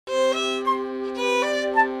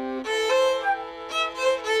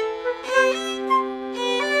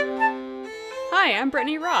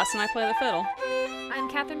Brittany Ross, and I play the fiddle. I'm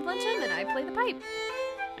Catherine Flincham, and I play the pipe.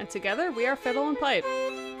 And together, we are Fiddle and Pipe.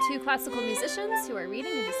 Two classical musicians who are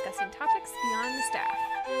reading and discussing topics beyond the staff.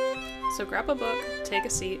 So grab a book, take a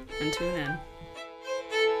seat, and tune in.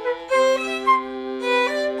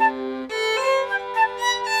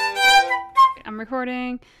 I'm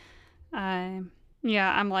recording. I'm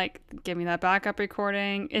like, give me that backup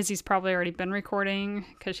recording. Izzy's probably already been recording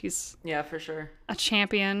because she's for sure a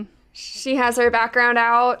champion. She has her background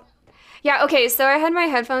out. Yeah, okay, so I had my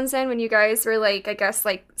headphones in when you guys were like, I guess,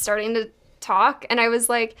 like starting to talk, and I was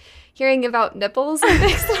like hearing about nipples and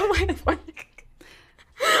things. And I'm like,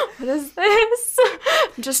 what is this?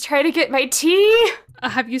 I'm just trying to get my tea.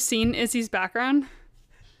 Have you seen Izzy's background?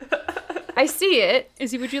 I see it.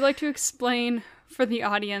 Izzy, would you like to explain for the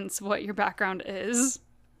audience what your background is?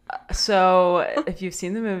 So if you've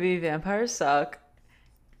seen the movie Vampires Suck,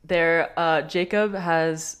 Jacob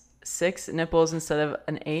has 6 nipples instead of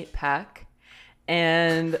an 8-pack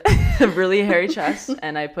and a really hairy chest,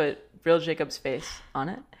 and I put real Jacob's face on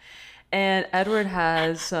it. And Edward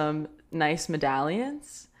has some nice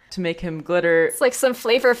medallions to make him glitter. It's like some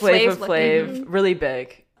Flavor Flav, really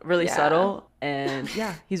big, really subtle, and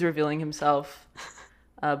he's revealing himself.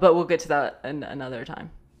 But we'll get to that another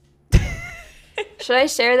time. Should I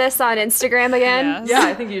share this on Instagram again? Yes. Yeah,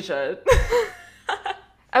 I think you should.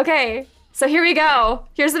 Okay, so here we go.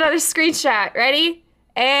 Here's another screenshot. Ready?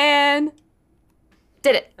 And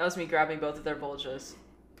did it. That was me grabbing both of their bulges.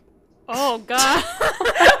 Oh, God.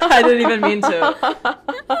 I didn't even mean to.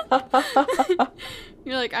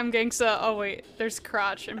 You're like, I'm gangsta. Oh, wait, there's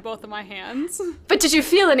crotch in both of my hands. But did you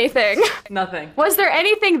feel anything? Nothing. Was there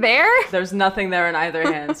anything there? There's nothing there in either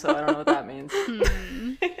hand, so I don't know what that means.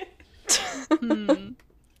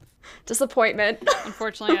 Disappointment.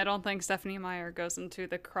 Unfortunately, I don't think Stephanie Meyer goes into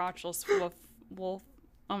the crotchless wolf.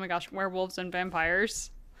 Oh my gosh, werewolves and vampires.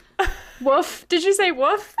 Woof. Did you say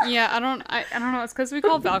woof? Yeah, I don't know. It's because we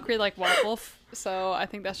call Valkyrie like White Wolf, so I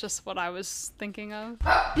think that's just what I was thinking of.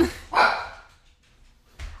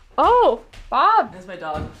 Oh, Bob. That's my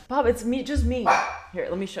dog. Bob, it's me, just me. Here,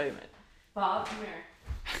 let me show you, man. Bob, come here.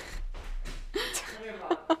 Come here,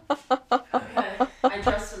 Bob. Okay, I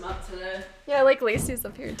dressed him up today. Yeah, like Lacey's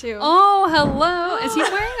up here too. Oh, hello. Is he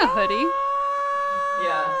wearing a hoodie?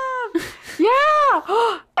 Yeah. Yeah.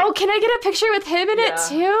 Oh, can I get a picture with him in it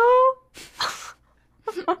too?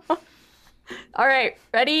 All right,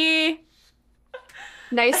 ready?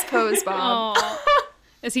 Nice pose, Bob. Oh.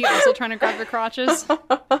 Is he also trying to grab the crotches?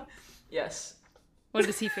 Yes. What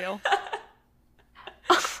does he feel?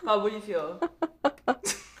 Bob, what do you feel?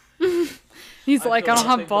 He's like, I don't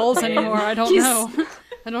have nothing but balls pain. anymore. I don't know.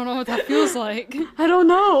 I don't know what that feels like. I don't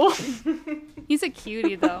know. He's a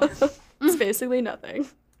cutie, though. It's basically nothing.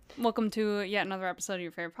 Welcome to yet another episode of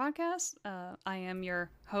your favorite podcast. I am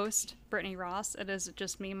your host, Brittany Ross. It is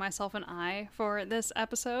just me, myself, and I for this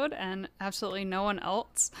episode, and absolutely no one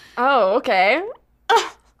else. Oh, okay.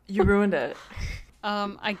 You ruined it.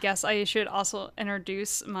 I guess I should also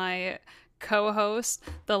introduce my co-host,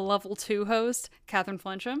 the level 2 host, Catherine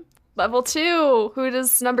Flincham. Level 2. Who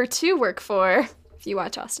does number 2 work for? If you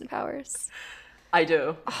watch Austin Powers. I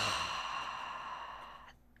do.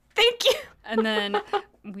 Thank you. And then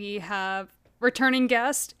we have returning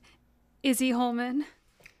guest, Izzy Holman.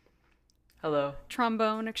 Hello.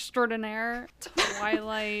 Trombone extraordinaire,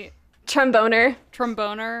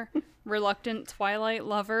 tromboner, reluctant Twilight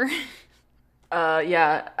lover.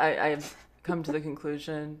 I've come to the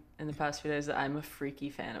conclusion in the past few days that I'm a freaky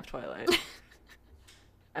fan of Twilight.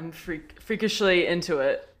 I'm freakishly into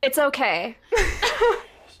it. It's okay.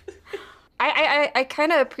 I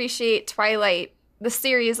kind of appreciate Twilight, the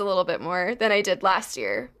series, a little bit more than I did last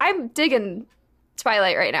year. I'm digging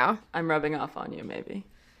Twilight right now. I'm rubbing off on you, maybe.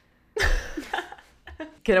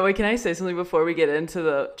 Can I say something before we get into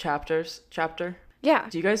the chapter? Yeah.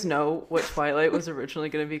 Do you guys know what Twilight was originally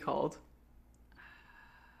going to be called?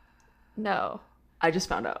 No. I just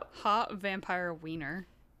found out. Hot vampire wiener.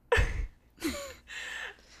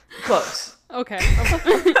 Close. Okay.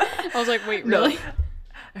 I was like, wait, really? No.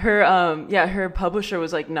 Her publisher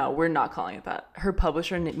was like, no, we're not calling it that. Her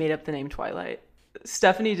publisher made up the name Twilight.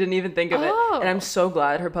 Stephanie didn't even think of it. And I'm so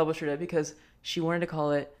glad her publisher did, because she wanted to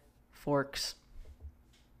call it Forks.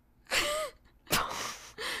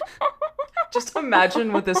 Just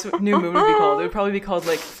imagine what this new movie would be called. It would probably be called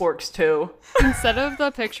like Forks 2. Instead of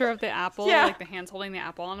the picture of the apple, Yeah. like the hands holding the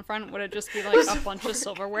apple on the front, would it just be like a bunch of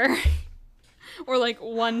silverware? Or like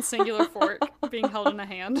one singular fork being held in a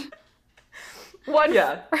hand? One.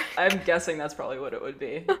 Yeah, I'm guessing that's probably what it would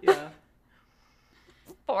be. Yeah.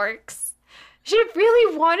 Forks. She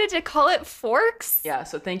really wanted to call it Forks? Yeah,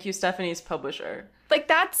 so thank you, Stephanie's publisher. Like,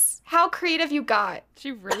 that's how creative you got.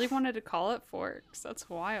 She really wanted to call it Forks. That's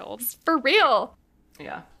wild. For real.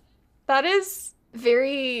 Yeah. That is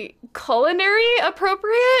very culinary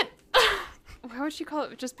appropriate. Why would she call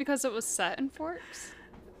it? Just because it was set in Forks?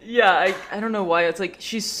 Yeah, I don't know why. It's like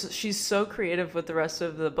she's so creative with the rest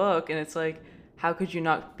of the book, and it's like, how could you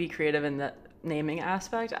not be creative in the naming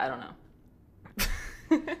aspect? I don't know.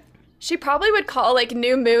 She probably would call, like,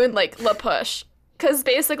 New Moon, like, La Push. Because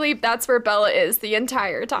basically that's where Bella is the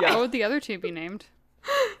entire time. What would the other two be named?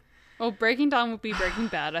 Well, Breaking Dawn would be Breaking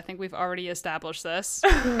Bad. I think we've already established this.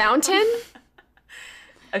 Mountain?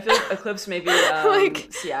 I feel like Eclipse maybe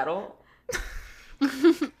Seattle.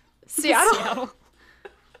 Seattle?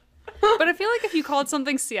 But I feel like if you called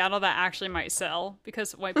something Seattle, that actually might sell.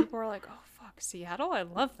 Because white people are like, oh, fuck, Seattle? I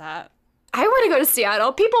love that. I want to go to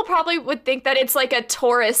Seattle. People probably would think that it's like a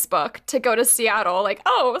tourist book to go to Seattle. Like,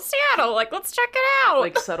 oh, Seattle, like, let's check it out.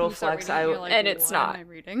 Like, subtle You start flex, reading, you're like, and it's what not. am I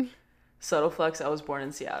reading? subtle flex, I was born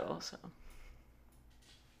in Seattle, so.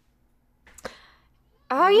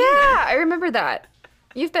 Oh, yeah, I remember that.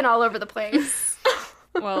 You've been all over the place.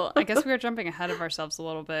 Well, I guess we are jumping ahead of ourselves a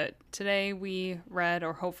little bit. Today we read,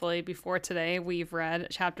 or hopefully before today, we've read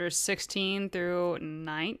chapters 16 through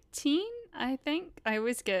 19, I think. I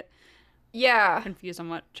always get confused on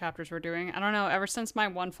what chapters we're doing. I don't know. Ever since my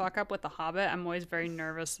one fuck up with The Hobbit, I'm always very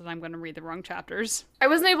nervous that I'm going to read the wrong chapters. I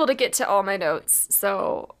wasn't able to get to all my notes,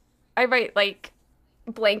 so I might, like,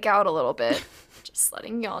 blank out a little bit. Just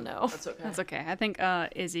letting y'all know. That's okay. That's okay. I think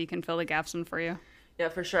Izzy can fill the gaps in for you. Yeah,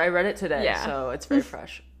 for sure. I read it today, Yeah. so it's very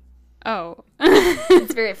fresh. Oh.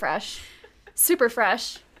 It's very fresh. Super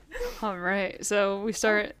fresh. All right. So we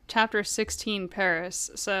start chapter 16, Paris.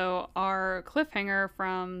 So our cliffhanger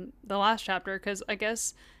from the last chapter, because I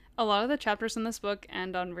guess a lot of the chapters in this book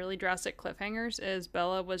end on really drastic cliffhangers, is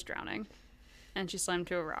Bella was drowning and she slammed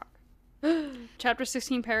to a rock. Chapter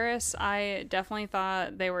 16, Paris, I definitely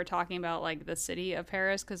thought they were talking about, like, the city of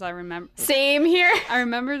Paris, because I remember... Same here. I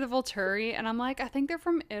remember the Volturi, and I'm like, I think they're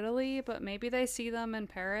from Italy, but maybe they see them in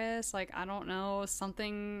Paris. Like, I don't know,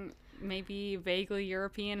 something maybe vaguely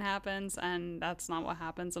European happens, and that's not what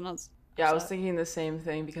happens. And I was thinking the same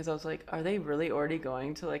thing, because I was like, are they really already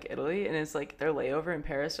going to, like, Italy? And it's like their layover in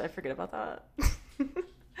Paris. Did I forget about that?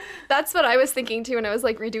 That's what I was thinking too when I was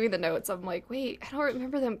like redoing the notes. I'm like, wait, I don't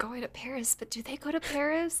remember them going to Paris, but do they go to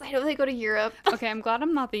Paris? I know they go to Europe. Okay, I'm glad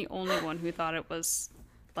I'm not the only one who thought it was,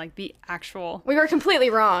 like, the actual... We were completely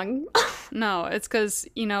wrong. No, it's because,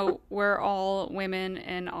 you know, we're all women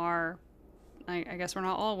in our... I guess we're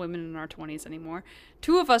not all women in our 20s anymore.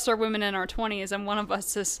 Two of us are women in our 20s, and one of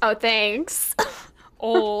us is Oh, thanks.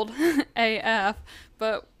 old AF.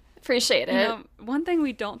 But, Appreciate it. you know, one thing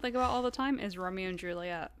we don't think about all the time is Romeo and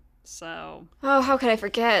Juliet. So... Oh, how could I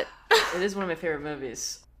forget? It is one of my favorite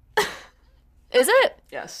movies. Is it?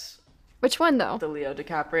 Yes. Which one, though? The Leo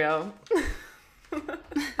DiCaprio.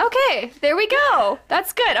 Okay, there we go.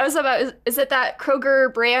 That's good. I was about, is it that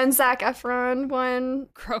Kroger brand Zac Efron one?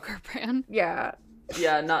 Kroger brand. Yeah.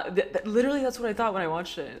 Yeah, literally that's what I thought when I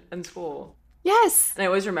watched it in school. Yes. And I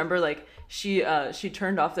always remember, like, she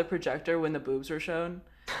turned off the projector when the boobs were shown.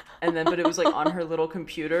 And then, but it was, like, on her little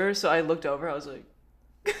computer. So I looked over, I was like,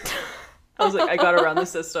 I got around the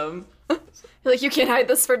system. You're like, you can't hide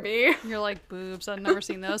this from me. You're like, boobs. I've never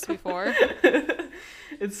seen those before.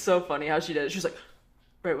 It's so funny how she did it. She was like,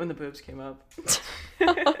 right when the boobs came up.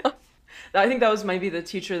 I think that was maybe the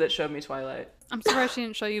teacher that showed me Twilight. I'm surprised she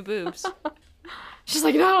didn't show you boobs. She's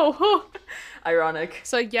like, no. Ironic.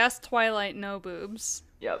 So yes, Twilight, no boobs.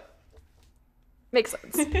 Yep. Makes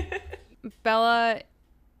sense. Bella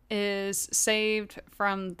is saved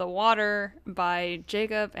from the water by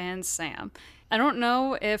Jacob and Sam. I don't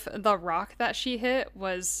know if the rock that she hit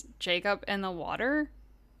was Jacob in the water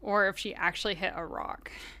or if she actually hit a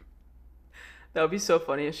rock. That would be so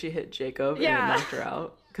funny if she hit Jacob and it knocked her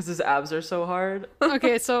out. Because his abs are so hard.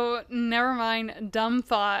 Okay, so never mind. Dumb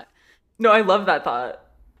thought. No, I love that thought.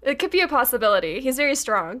 It could be a possibility. He's very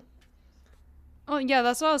strong. Oh, yeah,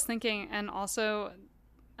 that's what I was thinking. And also,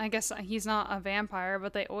 I guess he's not a vampire,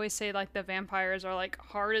 but they always say, like, the vampires are, like,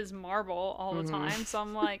 hard as marble all the time. So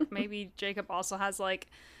I'm like, maybe Jacob also has, like,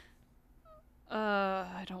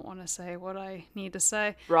 I don't want to say what I need to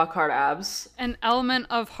say. Rock hard abs. An element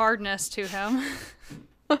of hardness to him.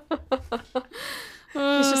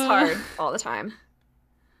 He's just hard all the time.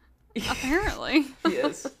 Apparently. He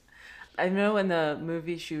is. I know in the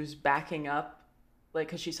movie she was backing up, like,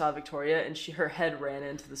 because she saw Victoria and her head ran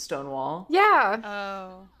into the stone wall. Yeah.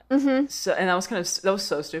 Oh. Mm-hmm. So, and that was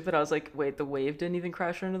so stupid. I was like, wait, the wave didn't even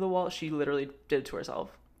crash her into the wall. She literally did it to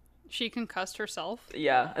herself. She concussed herself.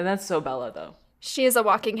 Yeah, and that's so Bella, though. She is a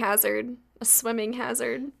walking hazard. A swimming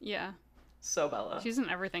hazard. Yeah. So Bella. She's an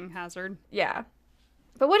everything hazard. Yeah.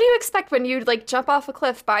 But what do you expect when you, like, jump off a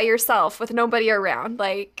cliff by yourself with nobody around?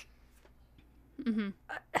 Like...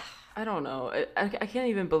 I don't know. I can't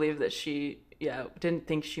even believe that she, didn't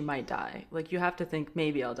think she might die. Like, you have to think,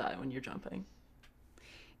 maybe I'll die when you're jumping.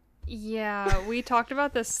 Yeah, we talked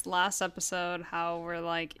about this last episode, how we're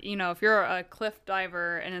like, you know, if you're a cliff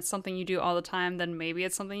diver and it's something you do all the time, then maybe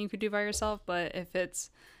it's something you could do by yourself. But if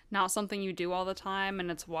it's not something you do all the time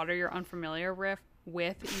and it's water you're unfamiliar with,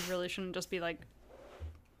 you really shouldn't just be like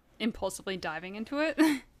impulsively diving into it.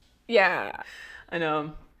 Yeah. I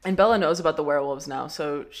know. And Bella knows about the werewolves now,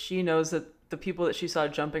 so she knows that the people that she saw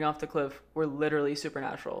jumping off the cliff were literally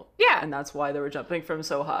supernatural. Yeah. And that's why they were jumping from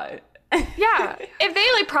so high. Yeah. If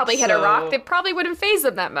they, like, probably hit a rock, they probably wouldn't faze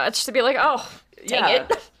them that much to be like, oh, dang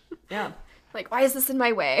it. Yeah. Like, why is this in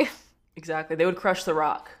my way? Exactly. They would crush the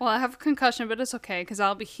rock. Well, I have a concussion, but it's okay because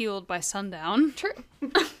I'll be healed by sundown. True.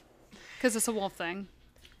 Because it's a wolf thing.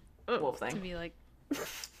 Wolf To thing. be like,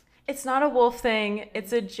 It's not a wolf thing.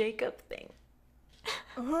 It's a Jacob thing.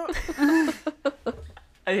 I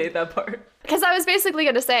hate that part. Because I was basically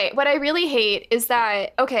going to say, what I really hate is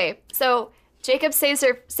that, okay, so Jacob saves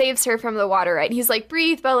her from the water, right? He's like,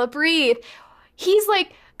 breathe, Bella, breathe. He's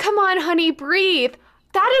like, come on, honey, breathe.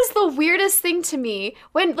 That is the weirdest thing to me.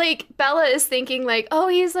 When, like, Bella is thinking, like, oh,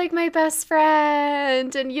 he's, like, my best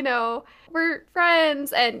friend, and, you know, we're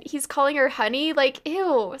friends, and he's calling her honey. Like,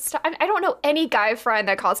 ew, stop. I don't know any guy friend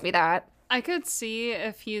that calls me that. I could see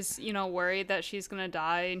if he's, you know, worried that she's gonna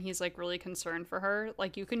die and he's like really concerned for her.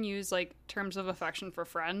 Like, you can use like terms of affection for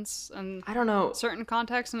friends and I don't know. certain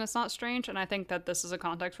contexts, and it's not strange. And I think that this is a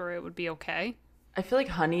context where it would be okay. I feel like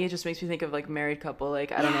honey just makes me think of like married couple.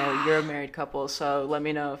 Like, I don't know, you're a married couple, so let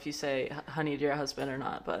me know if you say honey to your husband or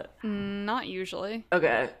not. But Not usually,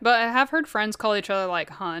 okay. but I have heard friends call each other like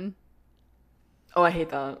hun. Oh, I hate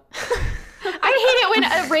that. I hate it when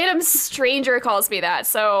a random stranger calls me that,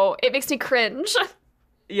 so it makes me cringe.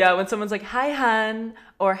 Yeah, when someone's like, hi, hun,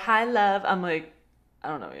 or hi, love, I'm like, I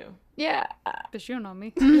don't know you. Yeah. But you don't know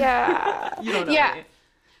me. Yeah. You don't know Yeah. me.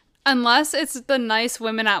 Unless it's the nice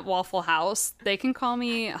women at Waffle House, they can call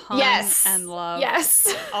me hun Yes. and love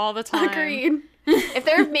Yes. all the time. Agreed.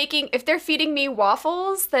 If they're feeding me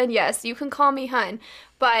waffles, then yes, you can call me hun.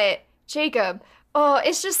 But Jacob, oh,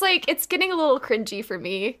 it's just like, it's getting a little cringy for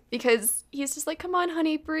me because he's just like, come on,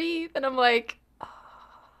 honey, breathe. And I'm like,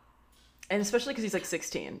 And especially because he's like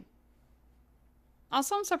 16.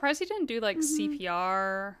 Also, I'm surprised he didn't do like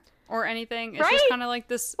CPR or anything. It's Right? just kind of like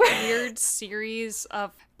this weird series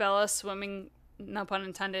of Bella swimming, no pun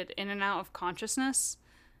intended, in and out of consciousness.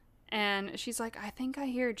 And she's like, I think I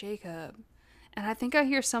hear Jacob. And I think I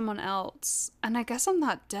hear someone else. And I guess I'm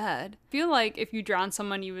not dead. I feel like if you drown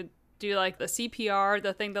someone, you would do like the CPR,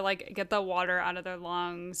 the thing to like get the water out of their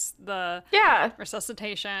lungs, the yeah,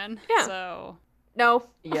 resuscitation. Yeah. So no.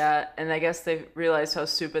 Yeah, and I guess they realized how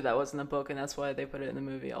stupid that was in the book, and that's why they put it in the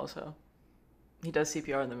movie also. He does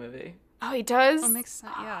CPR in the movie. Oh, he does? it makes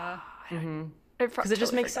sense. Yeah. Because it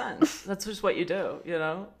just makes sense. That's just what you do, you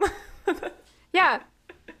know? Yeah.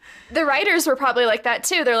 The writers were probably like that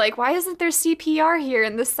too. They're like, why isn't there CPR here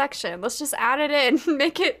in this section? Let's just add it in and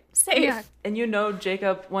make it safe. Yeah. And you know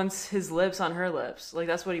Jacob wants his lips on her lips. Like,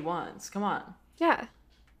 that's what he wants. Come on. Yeah.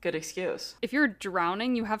 Good excuse. If you're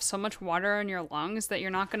drowning, you have so much water in your lungs that you're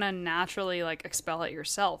not going to naturally like expel it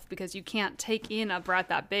yourself because you can't take in a breath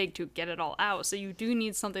that big to get it all out. So you do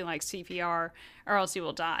need something like CPR or else you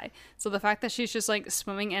will die. So the fact that she's just like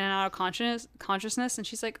swimming in and out of consciousness and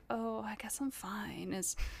she's like, oh, I guess I'm fine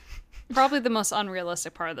is probably the most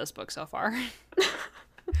unrealistic part of this book so far.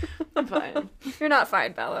 I'm fine. You're not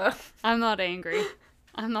fine, Bella. I'm not angry.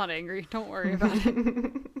 Don't worry about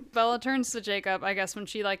it. Bella turns to Jacob, I guess, when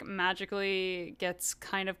she like magically gets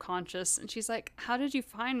kind of conscious and she's like, how did you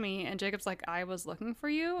find me? And Jacob's like, I was looking for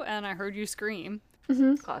you and I heard you scream.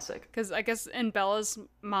 Classic. Because I guess in Bella's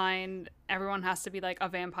mind, everyone has to be like a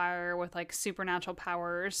vampire with like supernatural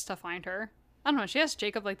powers to find her. I don't know. She asks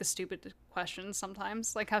Jacob like the stupid questions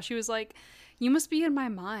sometimes. Like how she was like, you must be in my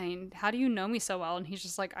mind. How do you know me so well? And he's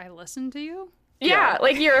just like, I listen to you. Yeah,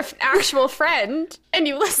 like you're an actual friend and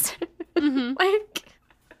you listen.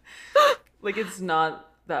 Like, it's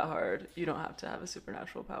not that hard. You don't have to have a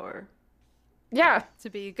supernatural power. Yeah. To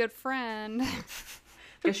be a good friend.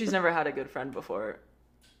 Guess she's never had a good friend before.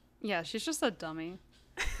 Yeah, she's just a dummy.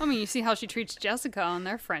 I mean, you see how she treats Jessica on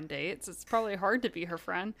their friend dates. It's probably hard to be her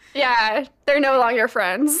friend. Yeah, they're no longer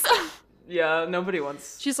friends. Yeah, nobody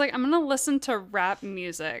wants... She's like, I'm going to listen to rap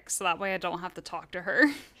music so that way I don't have to talk to her.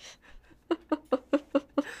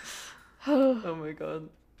 Oh my god.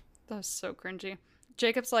 That was so cringy.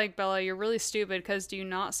 Jacob's like, Bella, you're really stupid because do you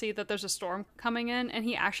not see that there's a storm coming in? And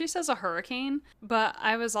he actually says a hurricane. But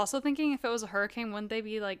I was also thinking if it was a hurricane, wouldn't they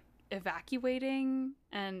be like evacuating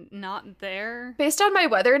and not there? Based on my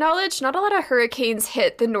weather knowledge, not a lot of hurricanes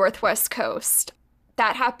hit the northwest coast.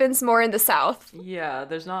 That happens more in the south. Yeah,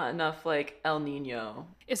 there's not enough like El Nino.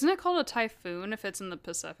 Isn't it called a typhoon if it's in the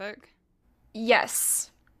Pacific? Yes.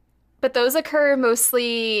 But those occur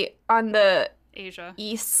mostly on the Asia.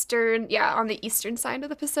 on the eastern side of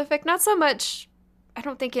the Pacific. Not so much, I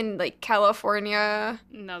don't think, in like California.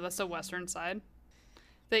 No, that's the western side.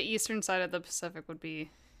 The eastern side of the Pacific would be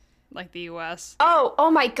like the US. Oh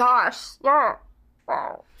my gosh. Yeah.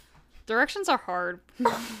 Wow. Directions are hard.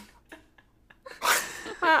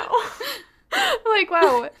 Wow. Like,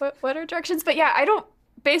 wow, what are directions? But yeah,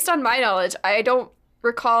 based on my knowledge, I don't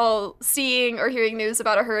recall seeing or hearing news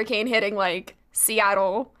about a hurricane hitting like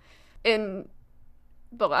Seattle in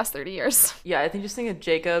the last 30 years. Yeah, I think just think of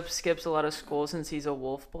Jacob skips a lot of school since he's a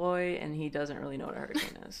wolf boy and he doesn't really know what a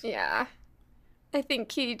hurricane is. Yeah. I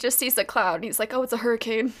think he just sees a cloud and he's like, oh, it's a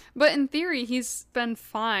hurricane. But in theory, he's been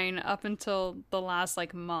fine up until the last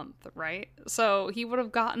like month, right? So he would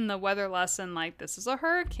have gotten the weather lesson like, this is a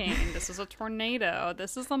hurricane, this is a tornado,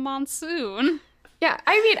 this is the monsoon. Yeah,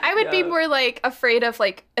 I mean, I would be more like afraid of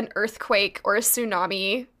like an earthquake or a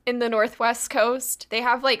tsunami in the northwest coast. They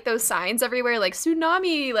have like those signs everywhere like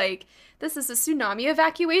tsunami, like this is a tsunami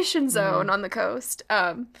evacuation zone on the coast.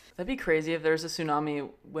 That'd be crazy if there's a tsunami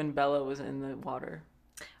when Bella was in the water.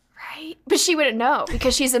 Right? But she wouldn't know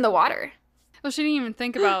because she's in the water. Well, she didn't even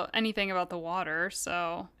think about anything about the water,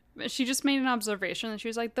 so she just made an observation and she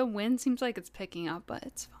was like, the wind seems like it's picking up, but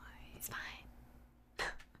it's fine. It's fine.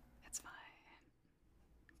 It's fine.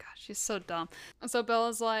 Gosh, she's so dumb. So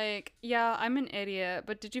Bella's like, yeah, I'm an idiot,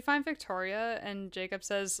 but did you find Victoria? And Jacob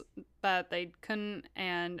says that they couldn't,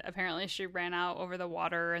 and apparently she ran out over the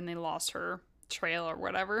water and they lost her trail or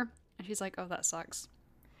whatever. And she's like, oh, that sucks.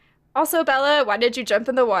 Also, Bella, why did you jump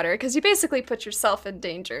in the water? Because you basically put yourself in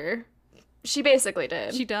danger. She basically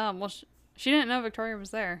did. She dumb. Well, she didn't know Victoria was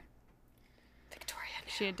there. Victoria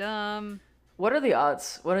knew. She dumb. What are the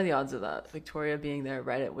odds? What are the odds of that? Victoria being there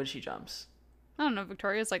right at when she jumps? I don't know.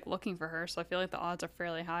 Victoria's like looking for her, so I feel like the odds are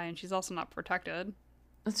fairly high, and she's also not protected.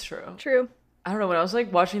 That's true. True. I don't know. When I was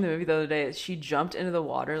like watching the movie the other day, she jumped into the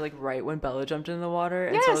water like right when Bella jumped into the water,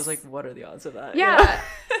 and so I was like, "What are the odds of that?" Yeah.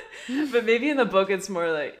 But maybe in the book it's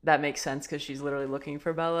more like that makes sense because she's literally looking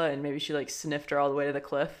for Bella, and maybe she like sniffed her all the way to the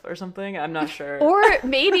cliff or something. I'm not sure. Or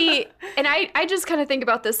maybe, and I just kind of think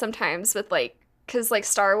about this sometimes with like, because like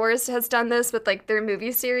Star Wars has done this with like their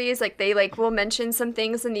movie series, like they like will mention some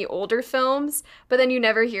things in the older films, but then you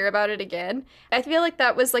never hear about it again. I feel like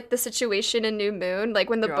that was like the situation in New Moon, like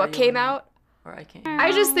when the book came out. Or I can't.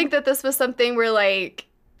 I just think that this was something where like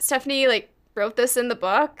Stephanie like wrote this in the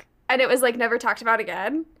book and it was like never talked about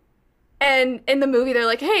again. And in the movie they're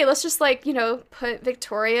like, hey, let's just like, you know, put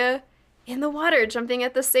Victoria in the water jumping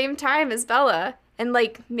at the same time as Bella and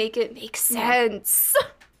like make it make sense.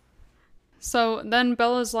 So then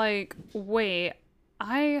Bella's like, wait,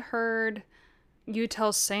 I heard you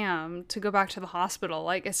tell Sam to go back to the hospital.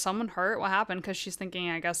 Like, is someone hurt? What happened? Because she's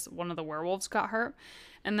thinking, I guess, one of the werewolves got hurt.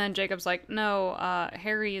 And then Jacob's like, no,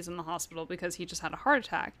 Harry is in the hospital because he just had a heart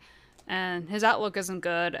attack. And his outlook isn't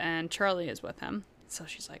good, and Charlie is with him. So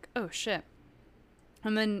she's like, oh, shit.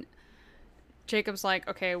 And then Jacob's like,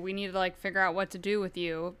 okay, we need to, like, figure out what to do with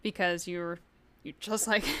you because you just,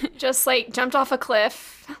 like... just, like, jumped off a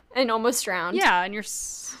cliff and almost drowned. Yeah, and you're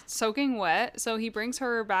soaking wet. So he brings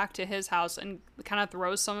her back to his house and kind of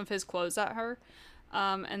throws some of his clothes at her.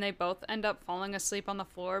 And they both end up falling asleep on the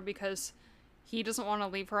floor because he doesn't want to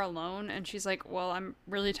leave her alone. And she's like, well, I'm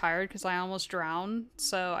really tired because I almost drowned.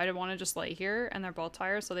 So I didn't want to just lay here. And they're both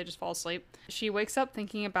tired, so they just fall asleep. She wakes up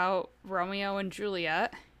thinking about Romeo and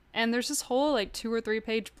Juliet. And there's this whole, like, 2 or 3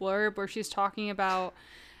 page blurb where she's talking about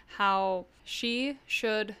how she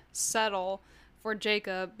should settle for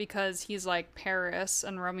Jacob because he's like Paris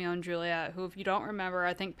and Romeo and Juliet, who, if you don't remember,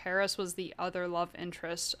 I think Paris was the other love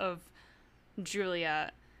interest of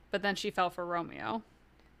Juliet, but then she fell for Romeo.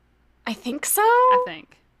 I think so. I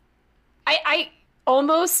think. I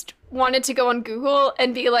almost wanted to go on Google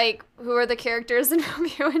and be like, who are the characters in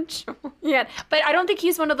Romeo and Juliet? But I don't think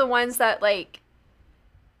he's one of the ones that like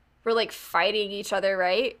were like fighting each other,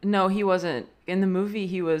 right? No, he wasn't. In the movie,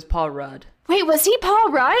 he was Paul Rudd. Wait, was he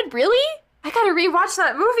Paul Rudd? Really? I gotta rewatch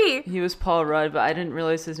that movie. He was Paul Rudd, but I didn't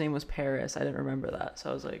realize his name was Paris. I didn't remember that. So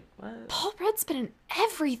I was like, what? Paul Rudd's been in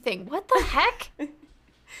everything. What the heck?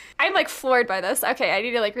 I'm like floored by this. Okay, I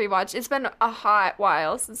need to like rewatch. It's been a hot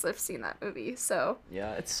while since I've seen that movie, so.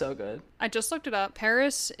 Yeah, it's so good. I just looked it up.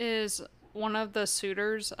 Paris is one of the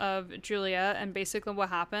suitors of Juliet, and basically what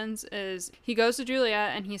happens is he goes to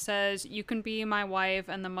Juliet and he says, "You can be my wife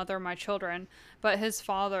and the mother of my children," but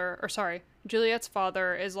Juliet's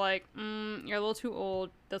father is like, "You're a little too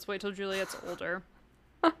old. Let's wait till Juliet's older."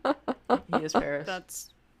 He is Paris.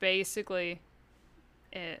 That's basically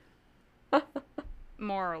it,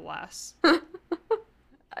 more or less.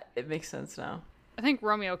 It makes sense now. I think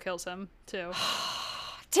Romeo kills him too.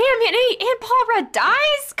 Damn it, Aunt Paul Rudd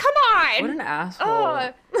dies? Come on! What an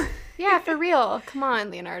asshole. Yeah, for real. Come on,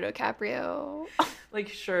 Leonardo DiCaprio. Like,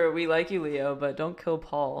 sure, we like you, Leo, but don't kill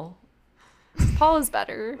Paul. Paul is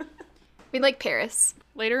better. We like Paris.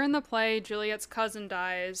 Later in the play, Juliet's cousin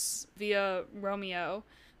dies via Romeo.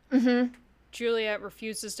 Mm-hmm. Juliet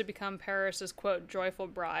refuses to become Paris's, quote, joyful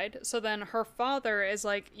bride. So then her father is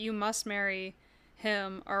like, "You must marry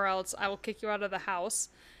him or else I will kick you out of the house."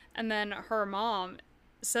 And then her mom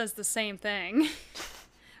says the same thing,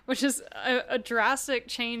 which is a drastic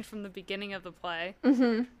change from the beginning of the play.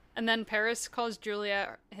 Mm-hmm. And then Paris calls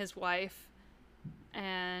Juliet his wife,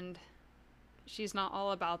 and she's not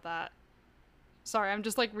all about that. Sorry, I'm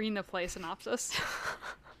just like reading the play synopsis.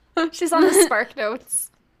 She's on the Spark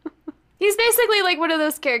Notes. He's basically like one of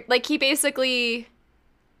those characters. Like, he basically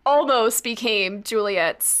almost became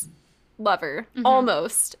Juliet's lover. Mm-hmm.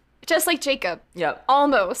 Almost. Just like Jacob. Yep.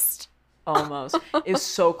 Almost. Almost. It's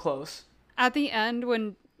so close. At the end,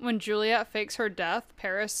 when Juliet fakes her death,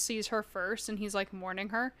 Paris sees her first, and he's like mourning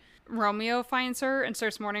her. Romeo finds her and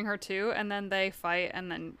starts mourning her too, and then they fight,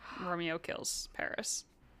 and then Romeo kills Paris.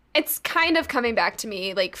 It's kind of coming back to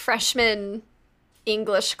me, like freshman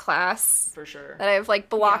English class. For sure. That I've like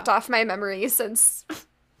blocked off my memory since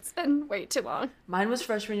it's been way too long. Mine was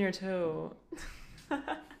freshman year too. I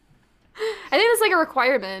think it's like a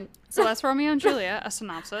requirement. So that's Romeo and Juliet, a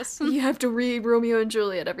synopsis. You have to read Romeo and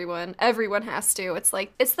Juliet, everyone. Everyone has to. It's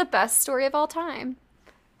like, it's the best story of all time.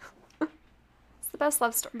 It's the best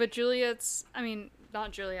love story. But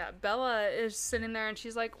not Juliet. Bella is sitting there and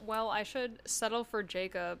she's like, "Well, I should settle for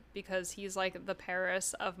Jacob because he's like the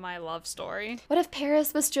Paris of my love story." What if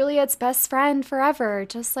Paris was Juliet's best friend forever,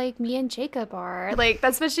 just like me and Jacob are? Like,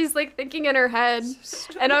 that's what she's like thinking in her head.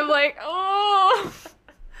 And I'm like, oh,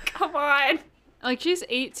 come on. Like, she's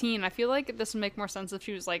 18. I feel like this would make more sense if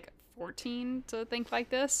she was like 14 to think like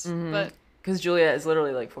this. Mm-hmm. But because Juliet is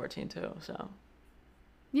literally like 14 too, so.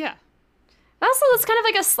 Yeah. Also, it's kind of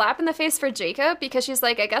like a slap in the face for Jacob because she's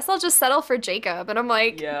like, "I guess I'll just settle for Jacob." And I'm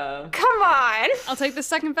like, yeah, come on. I'll take the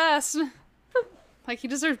second best. Like, he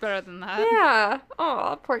deserves better than that. Yeah.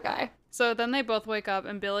 Oh, poor guy. So then they both wake up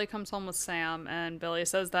and Billy comes home with Sam and Billy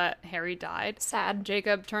says that Harry died. Sad.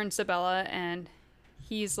 Jacob turns to Bella and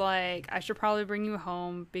he's like, "I should probably bring you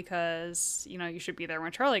home because, you know, you should be there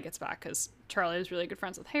when Charlie gets back because Charlie is really good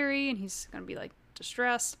friends with Harry and he's going to be like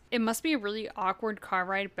distressed." It must be a really awkward car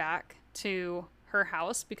ride back to her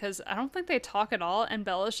house because I don't think they talk at all, and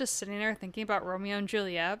Bella's just sitting there thinking about Romeo and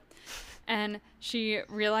Juliet, and she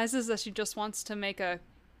realizes that she just wants to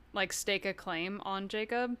stake a claim on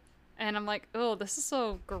Jacob, and I'm like, oh, this is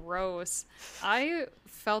so gross. I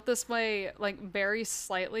felt this way like very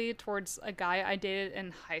slightly towards a guy I dated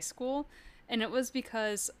in high school, and it was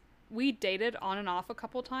because we dated on and off a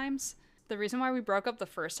couple times. The reason why we broke up the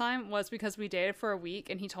first time was because we dated for a week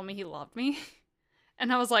and he told me he loved me.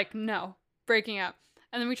 And I was like, no, breaking up.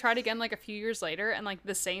 And then we tried again like a few years later and like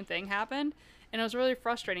the same thing happened. And it was really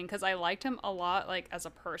frustrating because I liked him a lot like as a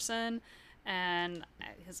person and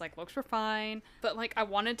his like looks were fine. But like I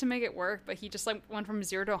wanted to make it work, but he just like went from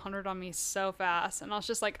 0 to 100 on me so fast. And I was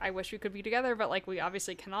just like, I wish we could be together, but like we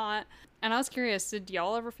obviously cannot. And I was curious, did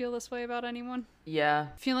y'all ever feel this way about anyone? Yeah.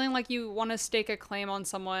 Feeling like you want to stake a claim on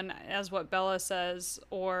someone as what Bella says,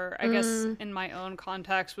 or I guess in my own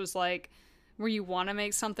context was like, where you want to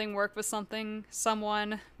make something work with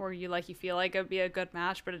someone, where you feel like it would be a good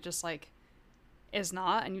match, but it just like is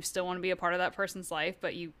not, and you still want to be a part of that person's life,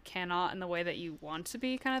 but you cannot in the way that you want to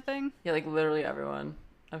be, kind of thing. Yeah, like literally everyone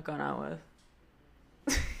I've gone out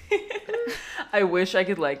with. I wish I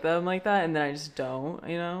could like them like that, and then I just don't,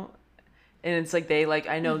 you know? And it's like they like,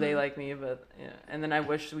 I know they like me, but yeah. And then I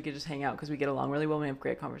wish we could just hang out because we get along really well and we have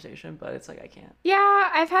great conversation, but it's like I can't. Yeah,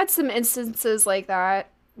 I've had some instances like that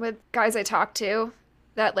with guys I talked to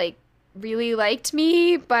that like really liked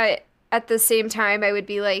me, but at the same time I would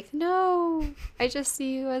be like, no, I just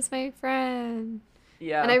see you as my friend.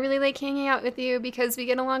 Yeah. And I really like hanging out with you because we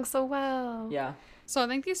get along so well. Yeah. So I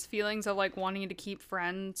think these feelings of like wanting to keep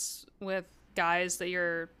friends with guys that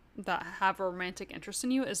have a romantic interest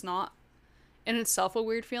in you is not in itself a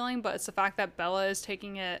weird feeling, but it's the fact that Bella is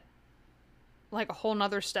taking it like a whole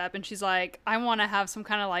nother step, and she's like, I want to have some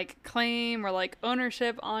kind of like claim or like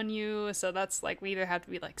ownership on you. So that's like, we either have to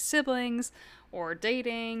be like siblings or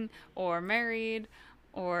dating or married,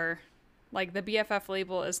 or like the BFF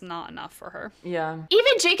label is not enough for her. Yeah.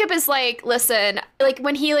 Even Jacob is like, listen, like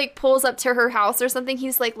when he like pulls up to her house or something,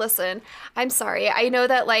 he's like, listen, I'm sorry. I know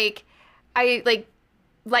that like I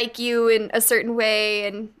like you in a certain way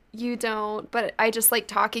and you don't, but I just like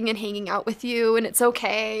talking and hanging out with you and it's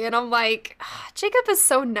okay. And I'm like, Jacob is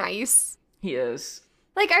so nice. He is.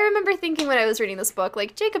 Like, I remember thinking when I was reading this book,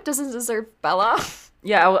 like, Jacob doesn't deserve Bella.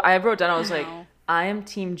 Yeah, I wrote down, I was like, No. I am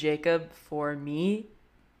Team Jacob for me,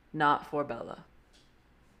 not for Bella.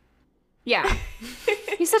 Yeah.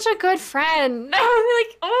 He's such a good friend.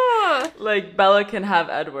 Like, oh. Like, Bella can have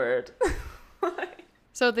Edward.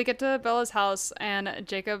 So they get to Bella's house, and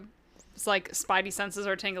Jacob's like spidey senses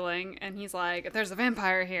are tingling, and he's like, there's a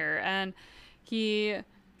vampire here. And he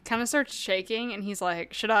kind of starts shaking, and he's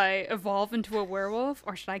like, should I evolve into a werewolf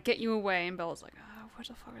or should I get you away? And Bella's like, oh, what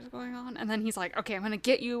the fuck is going on? And then he's like, okay, I'm gonna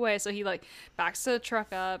get you away. So he like backs the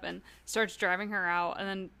truck up and starts driving her out. And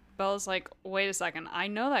then Bella's like, wait a second, I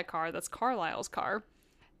know that car. That's Carlisle's car.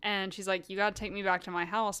 And she's like, you gotta take me back to my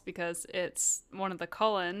house because it's one of the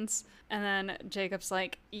Cullens. And then Jacob's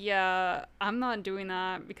like, yeah, I'm not doing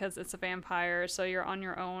that because it's a vampire, so you're on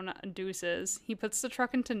your own, deuces. He puts the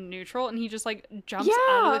truck into neutral and he just like jumps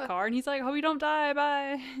out of the car and he's like, hope you don't die,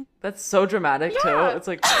 bye. That's so dramatic, Yeah. too. It's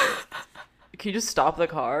like, can you just stop the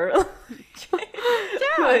car?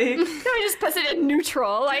 Yeah. Like, No, he just puts it in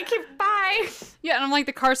neutral. Like, bye. Yeah, and I'm like,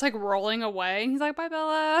 the car's like rolling away. And he's like, bye,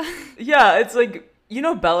 Bella. yeah, it's like, you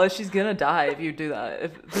know, Bella, she's gonna die if you do that.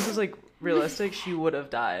 If this was like realistic, she would have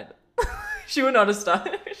died. She would not have stopped.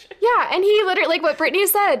 Yeah, and he literally, like what Brittany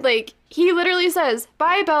said, like, he literally says,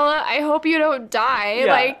 bye, Bella, I hope you don't die.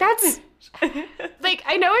 Yeah. Like, that's, like,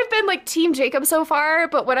 I know I've been, like, Team Jacob so far,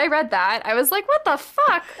 but when I read that, I was like, what the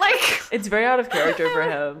fuck? Like, It's very out of character for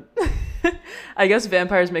him. I guess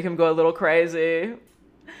vampires make him go a little crazy.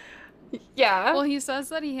 yeah. Well, he says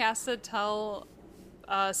that he has to tell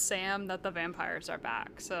Sam that the vampires are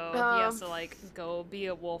back. So he has to like go be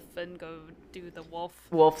a wolf and go do the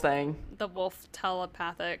wolf thing. the wolf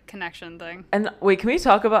telepathic connection thing. And wait, can we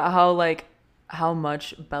talk about how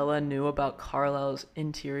much Bella knew about Carlisle's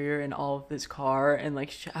interior and all of his car, and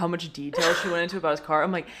like how much detail she went into about his car?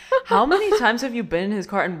 I'm like, how many times have you been in his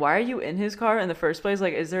car, and why are you in his car in the first place?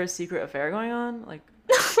 Like, is there a secret affair going on? Like,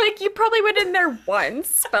 Like, you probably went in there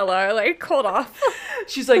once, Bella. Like, hold off.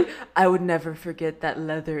 she's like, I would never forget that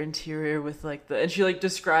leather interior with like and she like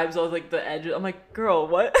describes all like the edges. I'm like, girl,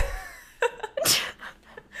 what?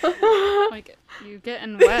 Like, you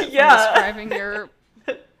getting wet Yeah. from describing your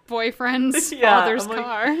boyfriend's Yeah, father's I'm like-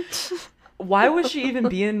 car. Why would she even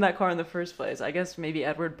be in that car in the first place? I guess maybe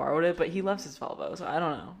Edward borrowed it, but he loves his Volvo, so I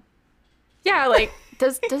don't know. Yeah, like,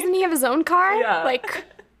 doesn't he have his own car? Yeah. Like,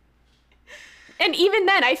 and even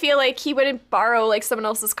then, I feel like he wouldn't borrow, like, someone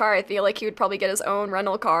else's car. I feel like he would probably get his own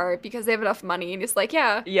rental car because they have enough money. And he's like,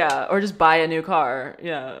 yeah, Yeah, or just buy a new car.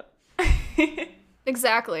 Yeah.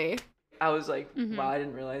 exactly. I was like, wow, I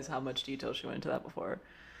didn't realize how much detail she went into that before.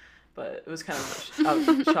 But it was kind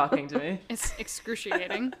of shocking to me. It's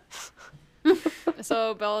excruciating.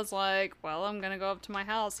 So Bella's like, well, I'm gonna go up to my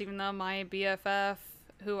house, even though my BFF,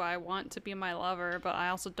 who I want to be my lover, but I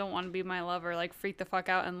also don't want to be my lover, like freaked the fuck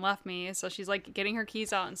out and left me. So she's like getting her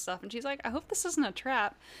keys out and stuff, and she's like, I hope this isn't a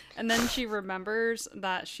trap. And then she remembers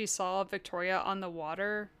that she saw Victoria on the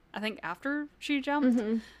water, I think after she jumped.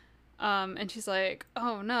 And she's like,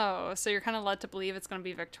 oh no. So you're kind of led to believe it's gonna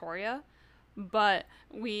be Victoria. But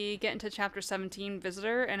we get into chapter 17,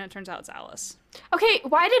 Visitor, and it turns out it's Alice. Okay,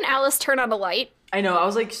 why didn't Alice turn on the light? I know, I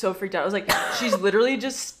was like so freaked out. I was like, she's literally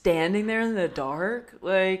just standing there in the dark.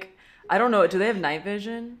 Like, I don't know, do they have night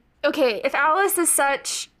vision? Okay, if Alice is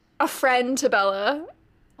such a friend to Bella,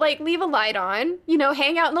 like, leave a light on, you know,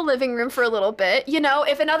 hang out in the living room for a little bit. You know,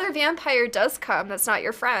 if another vampire does come that's not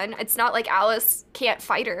your friend, it's not like Alice can't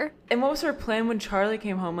fight her. And what was her plan when Charlie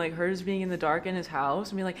came home? Like, her just being in the dark in his house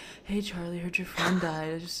and being like, hey, Charlie, heard your friend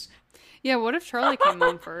died. I just Yeah, what if Charlie came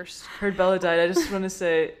on first? heard Bella died. I just want to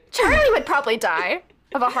say, Charlie would probably die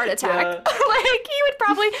of a heart attack. Yeah. Like,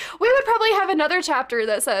 we would probably have another chapter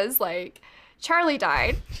that says, like, Charlie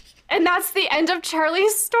died. And that's the end of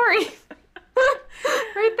Charlie's story.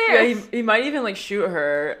 Right there. yeah, he might even like shoot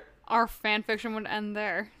her. Our fan fiction would end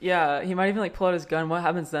there. Yeah, he might even like pull out his gun. What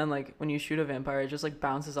happens then? Like when you shoot a vampire, it just like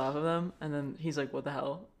bounces off of them, and then he's like, "What the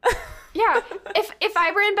hell?" Yeah. If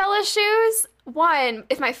I were in Bella's shoes, one,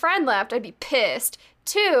 if my friend left, I'd be pissed.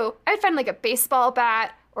 Two, I'd find like a baseball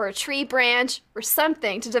bat or a tree branch or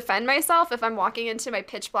something to defend myself if I'm walking into my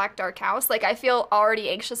pitch black dark house. Like, I feel already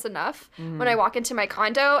anxious enough when I walk into my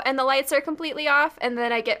condo and the lights are completely off, and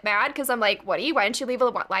then I get mad because I'm like, why didn't you leave a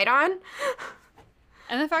light on?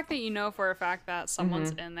 And the fact that you know for a fact that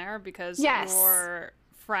someone's in there because your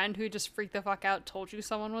friend who just freaked the fuck out told you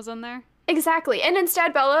someone was in there. Exactly. And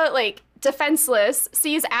instead, Bella, like, defenseless,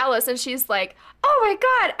 sees Alice and she's like, oh my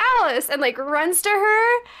God, Alice, and like runs to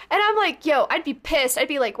her. And I'm like, yo, I'd be pissed. I'd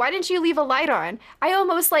be like, why didn't you leave a light on? I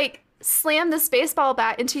almost like slammed this baseball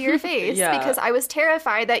bat into your face because I was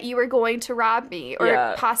terrified that you were going to rob me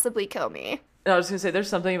or possibly kill me. No, I was gonna say there's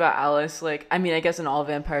something about Alice, like, I mean, I guess in all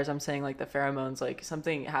vampires I'm saying like the pheromones, like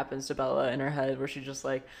something happens to Bella in her head where she's just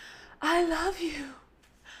like, I love you.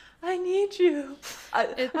 I need you.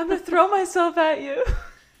 I'm gonna throw myself at you.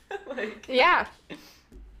 Like, yeah.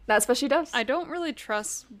 That's what she does. I don't really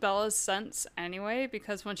trust Bella's sense anyway,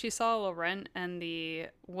 because when she saw Laurent and the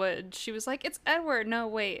wood, she was like, it's Edward. No,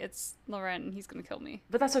 wait, it's Laurent and he's gonna kill me.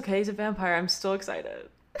 But that's okay, he's a vampire. I'm still excited.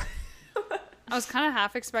 I was kind of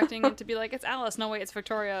half expecting it to be like, it's Alice. No, wait, it's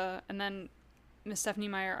Victoria. And then Miss Stephanie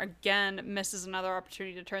Meyer again misses another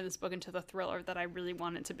opportunity to turn this book into the thriller that I really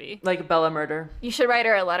want it to be. Like Bella murder. You should write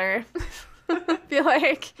her a letter. Be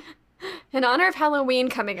like, in honor of Halloween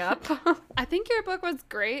coming up. I think your book was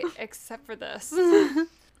great, except for this.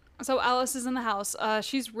 So Alice is in the house.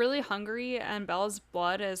 She's really hungry, and Bella's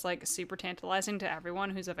blood is like super tantalizing to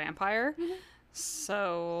everyone who's a vampire.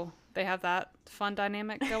 So they have that fun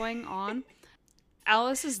dynamic going on.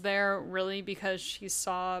 Alice is there really because she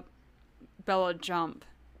saw Bella jump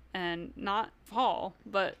and not fall,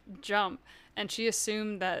 but jump, and she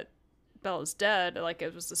assumed that Bella's dead, like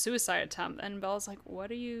it was a suicide attempt. And Bella's like,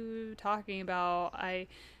 what are you talking about?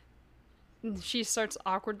 She starts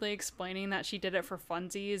awkwardly explaining that she did it for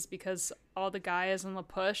funsies because all the guys in the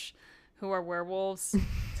push who are werewolves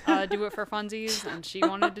do it for funsies, and she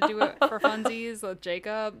wanted to do it for funsies with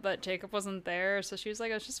Jacob, but Jacob wasn't there, so she was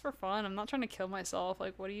like, it's just for fun. I'm not trying to kill myself.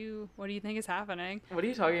 Like, what do you think is happening? What are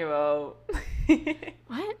you talking about?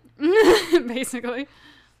 What? Basically.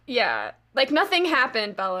 Yeah. Like, nothing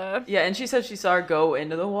happened, Bella. Yeah, and she said she saw her go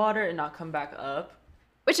into the water and not come back up.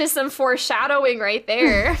 Which is some foreshadowing right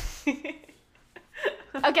there.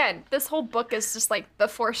 Again, this whole book is just like the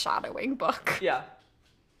foreshadowing book. Yeah.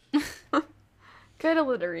 Good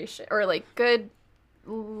alliteration, or like good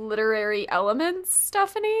literary elements,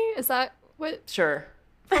 Stephanie? Is that what Sure.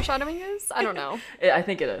 foreshadowing is? I don't know. I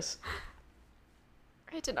think it is.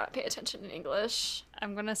 I did not pay attention in English.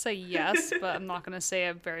 I'm going to say yes, but I'm not going to say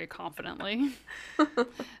it very confidently.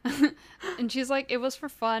 And she's like, it was for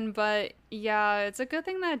fun, but yeah, it's a good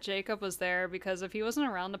thing that Jacob was there, because if he wasn't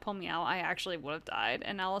around to pull me out, I actually would have died.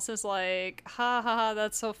 And Alice is like, ha ha ha,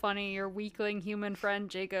 that's so funny. Your weakling human friend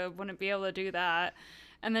Jacob wouldn't be able to do that.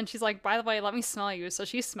 And then she's like, by the way, let me smell you. So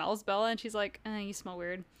she smells Bella, and she's like, you smell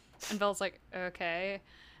weird. And Bella's like, okay.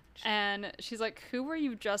 And she's like, who were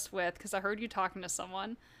you just with? Because I heard you talking to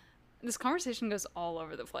someone. This conversation goes all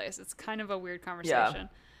over the place. It's kind of a weird conversation. Yeah.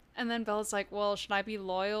 And then Bella's like, well, should I be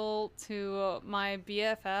loyal to my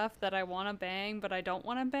BFF that I want to bang but I don't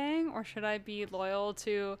want to bang? Or should I be loyal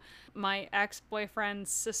to my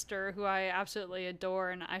ex-boyfriend's sister who I absolutely adore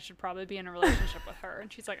and I should probably be in a relationship with her?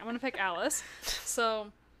 And she's like, I'm going to pick Alice.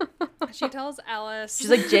 So she tells Alice... She's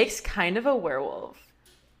like, Jake's kind of a werewolf.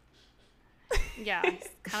 Yeah, he's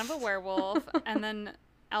kind of a werewolf. And then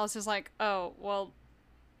Alice is like, oh, well,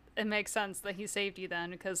 it makes sense that he saved you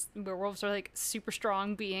then, because werewolves are like super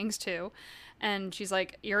strong beings too. And she's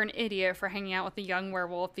like, you're an idiot for hanging out with a young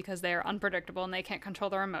werewolf because they are unpredictable and they can't control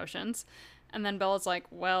their emotions. And then Bella's like,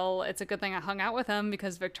 well, it's a good thing I hung out with him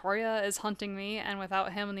because Victoria is hunting me, and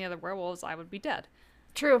without him and the other werewolves, I would be dead.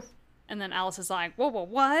 True. And then Alice is like, whoa,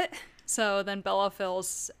 what? So then Bella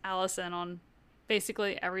fills Alice in on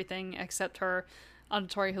basically everything except her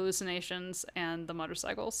auditory hallucinations and the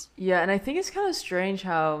motorcycles. Yeah, and I think it's kind of strange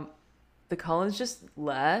how the Cullens just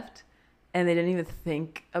left and they didn't even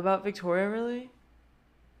think about Victoria really.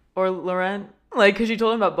 Or Laurent. Like, because she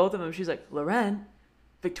told him about both of them. She's like, Laurent?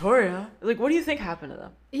 Victoria? Like, what do you think happened to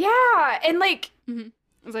them? Yeah, and like... Mm-hmm.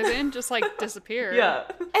 It's like they didn't just like disappear. Yeah.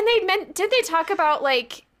 And did they talk about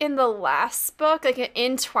like in the last book, like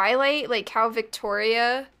in Twilight, like how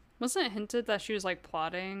Victoria... Wasn't it hinted that she was like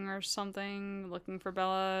plotting or something, looking for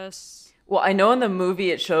Bella? Well, I know in the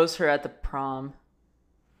movie it shows her at the prom.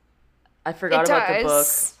 I forgot about the book.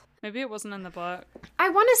 Maybe it wasn't in the book. I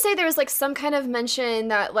want to say there was like some kind of mention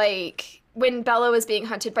that like when Bella was being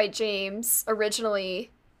hunted by James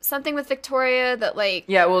originally, something with Victoria that like...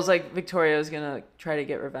 Yeah, well, it was like Victoria was going to try to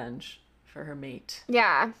get revenge for her mate.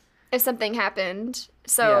 Yeah. if something happened.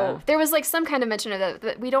 So there was like some kind of mention of that,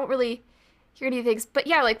 but we don't really hear anything. But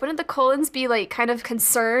yeah, like wouldn't the Cullens be like kind of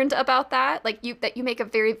concerned about that? Like you make a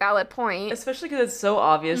very valid point. Especially because it's so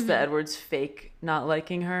obvious that Edward's fake not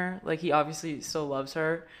liking her. Like he obviously still loves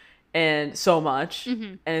her and so much.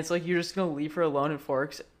 And it's like you're just gonna leave her alone in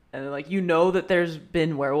Forks, and like you know that there's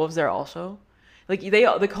been werewolves there also. Like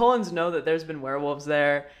the Cullens know that there's been werewolves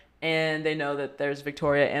there, and they know that there's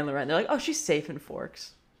Victoria and Lorraine. They're like, oh, she's safe in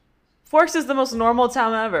Forks. Forks is the most normal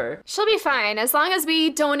town ever. She'll be fine as long as we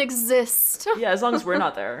don't exist. Yeah, as long as we're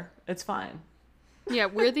not there, it's fine. Yeah,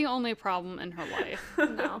 we're the only problem in her life.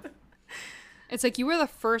 No. It's like you were the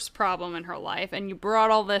first problem in her life, and you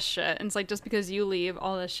brought all this shit. And it's like just because you leave,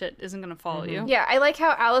 all this shit isn't gonna follow you. Yeah, I like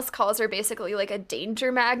how Alice calls her basically like a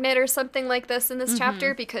danger magnet or something like this in this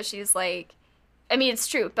chapter, because she's like, I mean, it's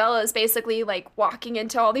true. Bella is basically like walking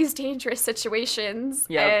into all these dangerous situations,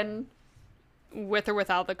 and with or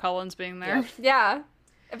without the Cullens being there. Yeah.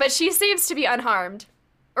 But she seems to be unharmed.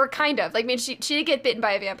 Or kind of. Like, I mean, she did get bitten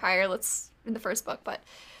by a vampire, in the first book, but...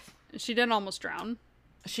 She did almost drown.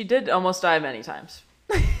 She did almost die many times.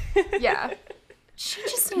 Yeah. She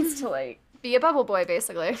just needs to, like, be a bubble boy,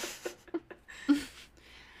 basically.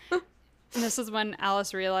 And this is when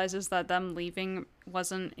Alice realizes that them leaving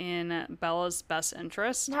wasn't in Bella's best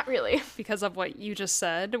interest. Not really. Because of what you just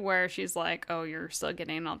said, where she's like, oh, you're still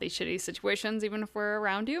getting in all these shitty situations even if we're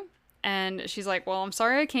around you. And she's like, well, I'm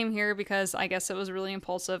sorry I came here because I guess it was really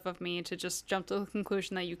impulsive of me to just jump to the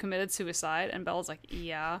conclusion that you committed suicide. And Bella's like,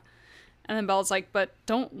 yeah. And then Bella's like, but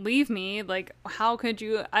don't leave me. Like, how could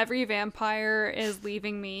you? Every vampire is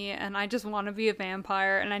leaving me, and I just want to be a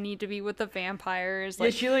vampire, and I need to be with the vampires.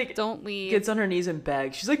 Like, yeah, she, like, don't leave. Gets on her knees and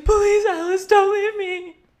begs. She's like, please, Alice, don't leave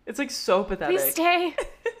me. It's, like, so pathetic. Please stay.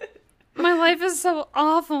 My life is so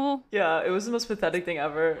awful. Yeah, it was the most pathetic thing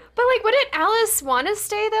ever. But, like, wouldn't Alice want to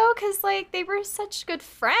stay, though? Because, like, they were such good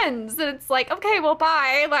friends. And it's like, okay, well,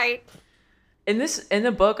 bye. Like... In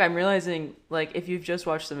the book, I'm realizing, like, if you've just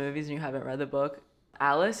watched the movies and you haven't read the book,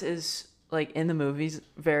 Alice is, like, in the movies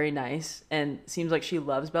very nice and seems like she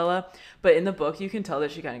loves Bella. But in the book, you can tell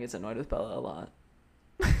that she kind of gets annoyed with Bella a lot.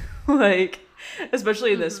 Like,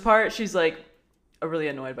 especially in this part, she's, like, really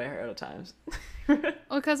annoyed by her at times. Well,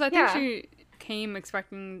 because I think she came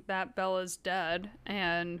expecting that Bella's dead,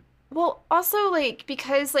 and... Well, also, like,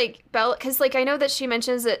 because, like, Bella... Because, like, I know that she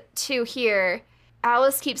mentions it, too, here...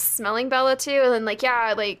 Alice keeps smelling Bella too, and then like,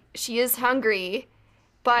 yeah, like she is hungry,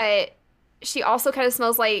 but she also kind of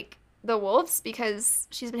smells like the wolves because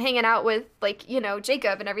she's been hanging out with like, you know,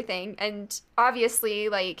 Jacob and everything, and obviously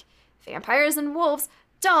like vampires and wolves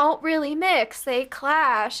don't really mix, they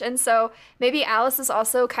clash. And so maybe Alice is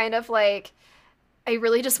also kind of like, I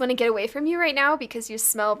really just want to get away from you right now because you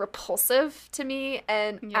smell repulsive to me,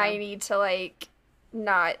 and I need to like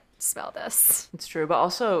not smell this. It's true, but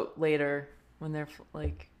also later when they're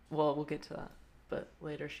like, well, we'll get to that. But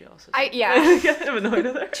later she also... I'm annoyed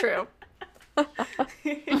with her. True.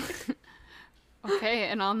 Okay,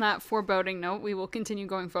 and on that foreboding note, we will continue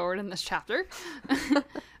going forward in this chapter.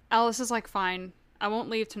 Alice is like, fine, I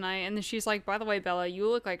won't leave tonight. And then she's like, by the way, Bella, you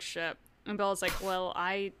look like shit. And Bella's like, well,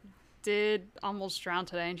 I did almost drown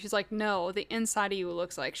today. And she's like, no, the inside of you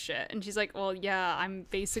looks like shit. And she's like, well, yeah, I'm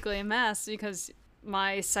basically a mess because...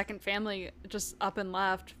 my second family just up and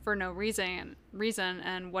left for no reason,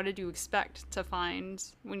 and what did you expect to find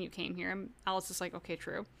when you came here? And Alice is like, okay,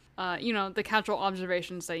 true. You know, the casual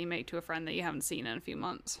observations that you make to a friend that you haven't seen in a few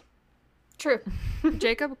months. True.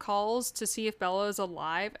 Jacob calls to see if Bella is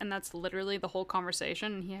alive, and that's literally the whole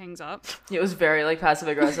conversation, and he hangs up. It was very, like,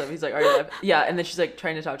 passive-aggressive. He's like, are you alive? Yeah, and then she's, like,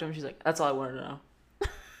 trying to talk to him. She's like, that's all I wanted to know.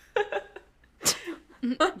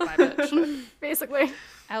 Bye, bitch. Basically.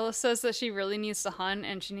 Alice says that she really needs to hunt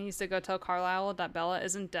and she needs to go tell Carlisle that Bella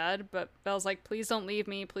isn't dead, but Bella's like, please don't leave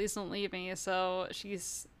me, please don't leave me. So she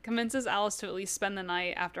convinces Alice to at least spend the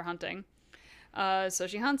night after hunting. So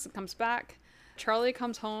she hunts and comes back. Charlie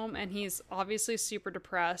comes home and he's obviously super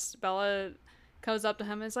depressed. Bella goes up to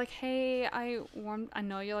him and is like, hey, I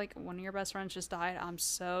know you're like one of your best friends just died. I'm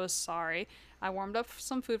so sorry. I warmed up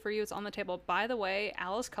some food for you. It's on the table. By the way,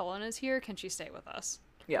 Alice Cullen is here. Can she stay with us?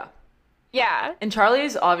 Yeah. Yeah. And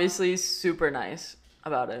Charlie's obviously super nice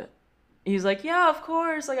about it. He's like, yeah, of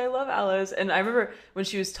course. Like, I love Alice. And I remember when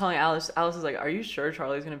she was telling Alice was like, are you sure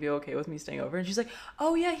Charlie's going to be okay with me staying over? And she's like,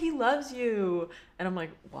 oh, yeah, he loves you. And I'm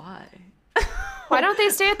like, why? Why don't they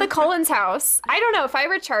stay at the Cullens' house? I don't know. If I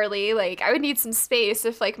were Charlie, like, I would need some space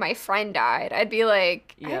if, like, my friend died. I'd be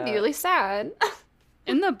like, I'd be really sad.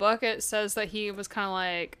 In the book, it says that he was kind of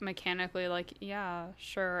like mechanically like, yeah,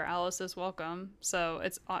 sure, Alice is welcome. So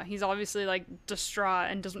it's he's obviously like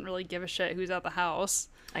distraught and doesn't really give a shit who's at the house.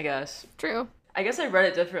 I guess. True. I guess I read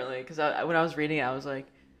it differently because when I was reading it, I was like,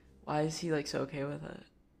 why is he like so okay with it?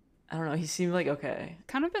 I don't know. He seemed like okay.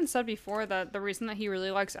 Kind of been said before that the reason that he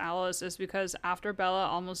really likes Alice is because after Bella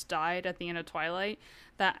almost died at the end of Twilight,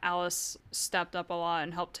 that Alice stepped up a lot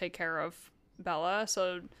and helped take care of Bella.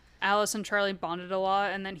 So Alice and Charlie bonded a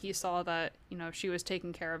lot, and then he saw that, you know, she was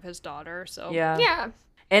taking care of his daughter. So Yeah.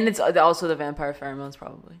 And it's also the vampire pheromones,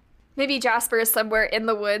 probably. Maybe Jasper is somewhere in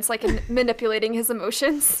the woods, like manipulating his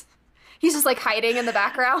emotions. He's just like hiding in the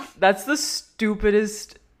background. That's the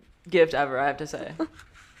stupidest gift ever, I have to say.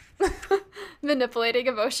 Manipulating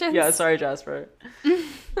emotions. Yeah, sorry, Jasper.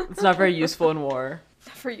 It's not very useful in war.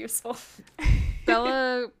 For useful.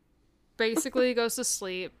 Bella basically goes to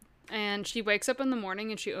sleep, and she wakes up in the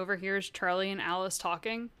morning and she overhears Charlie and Alice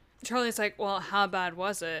talking. Charlie's like, well, how bad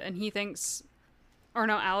was it? And he thinks, or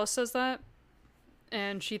no, Alice says that,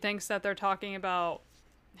 and she thinks that they're talking about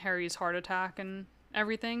Harry's heart attack and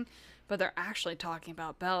everything, but they're actually talking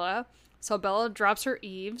about Bella. So Bella drops her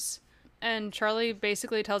eaves, and Charlie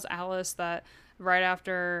basically tells Alice that right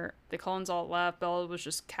after the Cullens all left, Bella was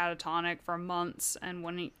just catatonic for months and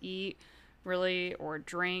wouldn't eat really or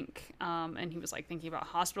drink, and he was like thinking about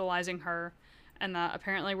hospitalizing her, and that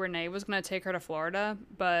apparently Renee was going to take her to Florida,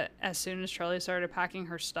 but as soon as Charlie started packing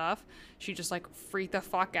her stuff, she just like freaked the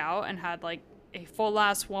fuck out and had like a full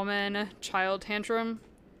ass woman child tantrum.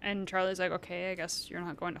 And Charlie's like, okay, I guess you're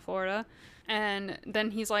not going to Florida. And then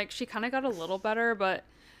he's like, she kind of got a little better, but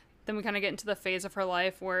then we kind of get into the phase of her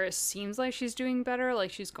life where it seems like she's doing better.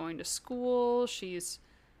 Like she's going to school, she's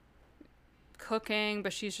cooking,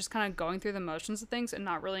 but she's just kind of going through the motions of things and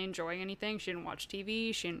not really enjoying anything. She didn't watch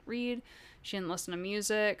TV, she didn't read, she didn't listen to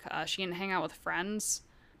music, she didn't hang out with friends.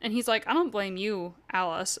 And he's like, I don't blame you,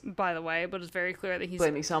 Alice, by the way, but it's very clear that he's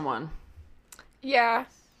Blaming someone. Yeah.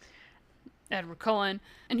 Edward Cullen.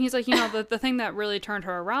 And he's like, you know, the thing that really turned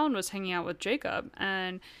her around was hanging out with Jacob.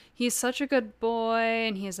 And he's such a good boy,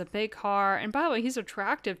 and he has a big car. And by the way, he's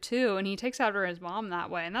attractive too, and he takes after his mom that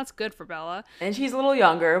way, and that's good for Bella. And she's a little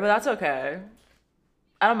younger, but that's okay.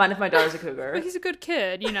 I don't mind if my daughter's a cougar. But he's a good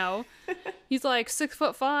kid, you know. He's like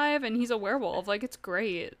 6'5", and he's a werewolf. Like, it's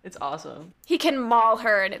great. It's awesome. He can maul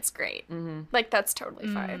her and it's great. Mm-hmm. Like, that's totally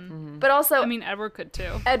fine. But also, I mean, Edward could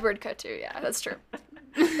too. Edward could too. Yeah, that's true.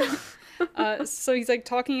 So he's like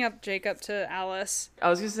talking up Jacob to Alice. I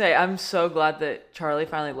was gonna say, I'm so glad that Charlie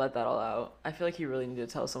finally let that all out. I feel like he really needed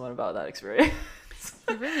to tell someone about that experience.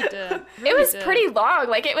 He really did. It was pretty long.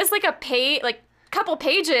 Like, it was like a couple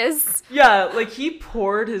pages. Yeah, like he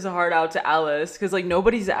poured his heart out to Alice because like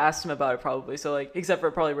nobody's asked him about it probably. So like except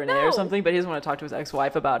for probably Renee or something, but he doesn't want to talk to his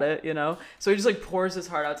ex-wife about it, you know. So he just like pours his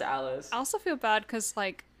heart out to Alice. I also feel bad because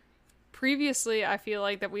like previously I feel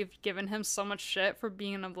like that we've given him so much shit for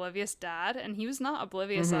being an oblivious dad, and he was not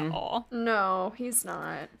oblivious at all. No, he's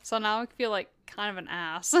not. So now I feel like kind of an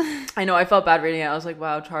ass. I know, I felt bad reading it. I was like,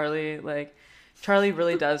 wow, Charlie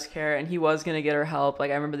really does care, and he was gonna get her help.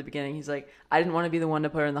 Like I remember the beginning, he's like, I didn't want to be the one to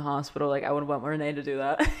put her in the hospital. Like I would want Renee to do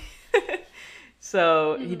that.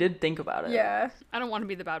 So he did think about it. Yeah. I don't want to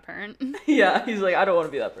be the bad parent. Yeah, he's like, I don't want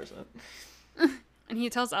to be that person. And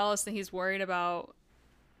he tells Alice that he's worried about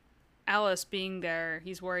Alice being there.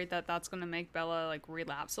 He's worried that that's going to make Bella like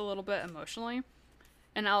relapse a little bit emotionally.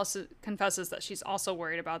 And Alice confesses that she's also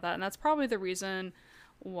worried about that, and that's probably the reason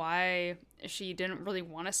why she didn't really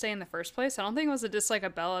want to stay in the first place. I don't think it was a dislike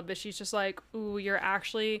of Bella, but she's just like, ooh, you're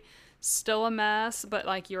actually still a mess, but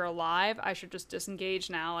like you're alive. I should just disengage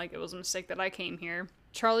now. Like it was a mistake that I came here.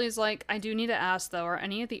 Charlie's like, I do need to ask though, are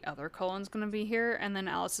any of the other Cullens going to be here? And then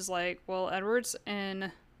Alice is like, well, Edward's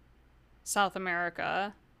in South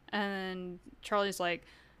America. And Charlie's like,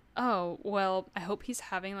 oh, well, I hope he's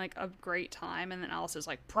having like a great time. And then Alice is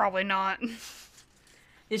like, probably not.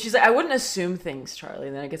 Yeah, she's like, I wouldn't assume things, Charlie.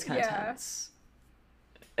 And then it gets kind of tense.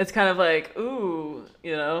 It's kind of like, ooh,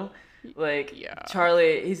 you know, like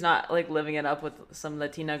Charlie, he's not like living it up with some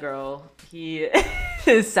Latina girl. He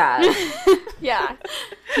is sad. Yeah,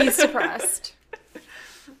 he's depressed.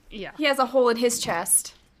 Yeah, he has a hole in his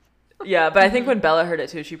chest. Yeah, but I think when Bella heard it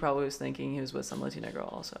too, she probably was thinking he was with some Latina girl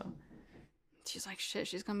also. She's like, shit,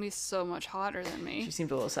 she's gonna be so much hotter than me. She seemed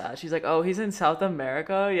a little sad. She's like, oh, he's in South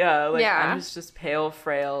America? Yeah, like, I'm just pale,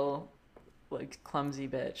 frail, like, clumsy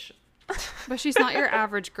bitch. But she's not your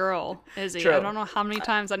average girl, Izzy. True. I don't know how many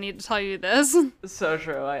times I need to tell you this. So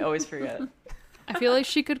true. I always forget. I feel like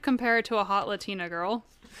she could compare it to a hot Latina girl.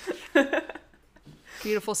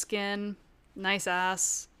 Beautiful skin, nice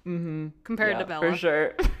ass. Mm-hmm. Compared to Bella. For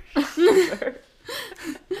sure. For sure.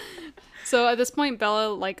 So at this point,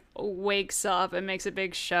 Bella like wakes up and makes a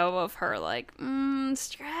big show of her like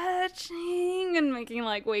stretching and making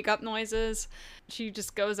like wake up noises. She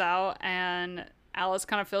just goes out and Alice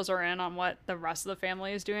kind of fills her in on what the rest of the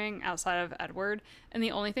family is doing outside of Edward. And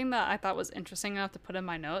the only thing that I thought was interesting enough to put in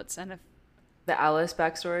my notes, and if The Alice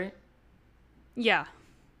backstory? yeah,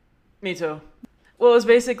 Me too. Well, it was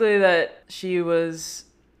basically that she was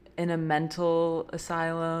in a mental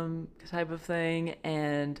asylum type of thing,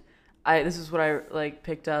 and this is what I like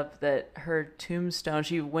picked up, that her tombstone,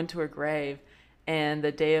 she went to her grave, and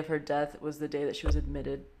the day of her death was the day that she was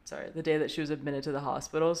admitted to the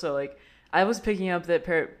hospital. So like I was picking up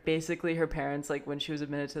that basically her parents, like when she was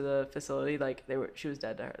admitted to the facility, like she was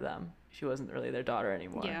dead to them. She wasn't really their daughter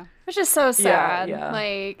anymore. yeah. Which is so sad. Yeah.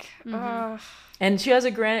 Like, And she has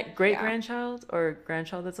a great grandchild or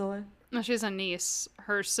grandchild that's alive. No, she has a niece,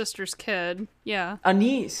 her sister's kid. Yeah. A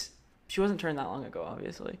niece. She wasn't turned that long ago,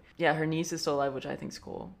 obviously. Yeah, her niece is still alive, which I think's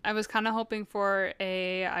cool. I was kind of hoping for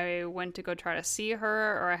I went to go try to see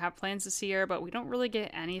her, or I have plans to see her, but we don't really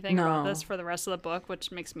get anything about this for the rest of the book,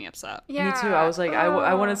 which makes me upset. yeah. Me too. I was like,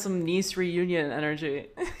 I wanted some niece reunion energy.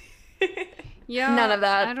 Yeah. None of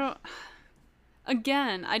that.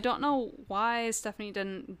 I don't know why Stephanie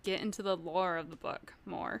didn't get into the lore of the book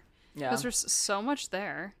more. Yeah. Because there's so much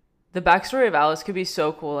there. The backstory of Alice could be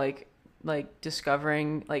so cool, like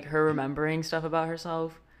discovering, like her remembering stuff about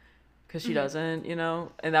herself, because she doesn't, you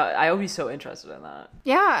know? And that I would be so interested in that.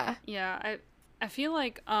 Yeah. Yeah, I feel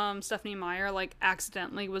like Stephanie Meyer like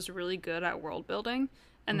accidentally was really good at world building,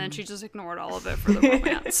 and then she just ignored all of it for the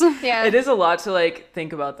romance. Yeah. It is a lot to like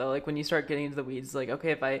think about though. Like when you start getting into the weeds, like,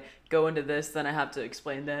 okay, if I go into this, then I have to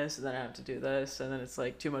explain this, and then I have to do this, and then it's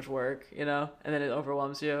like too much work, you know? And then it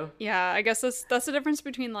overwhelms you. Yeah, I guess that's the difference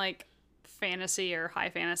between like fantasy or high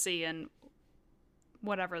fantasy and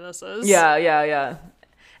whatever this is. Yeah.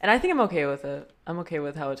 And I think I'm okay with it. I'm okay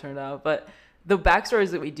with how it turned out. But the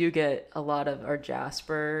backstories that we do get a lot of are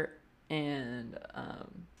Jasper and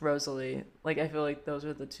Rosalie. Like I feel like those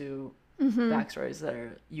are the two backstories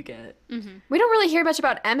that you get. We don't really hear much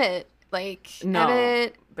about Emmett. Like, No,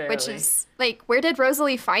 Emmett, barely. which is, like, where did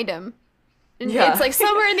Rosalie find him? And Yeah. it's, like,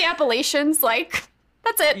 somewhere in the Appalachians. Like,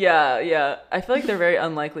 that's it. Yeah. I feel like they're a very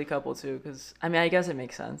unlikely couple too, because I mean, I guess it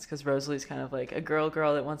makes sense because Rosalie's kind of like a girl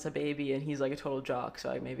that wants a baby, and he's like a total jock,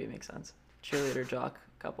 so maybe it makes sense. Cheerleader jock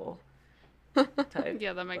couple type.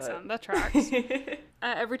 Yeah, that makes But- sense. That tracks.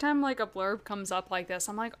 Every time like a blurb comes up like this,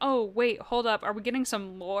 I'm like, oh wait, hold up, are we getting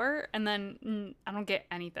some lore? And then I don't get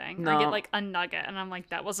anything. I No. get like a nugget, and I'm like,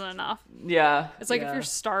 that wasn't enough. Yeah. It's like yeah. if you're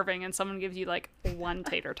starving and someone gives you like one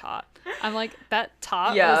tater tot. I'm like, that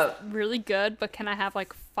tot Yeah. was really good, but can I have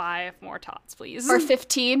like 5 more tots, please? Or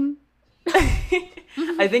 15.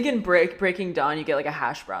 I think in Breaking Dawn you get like a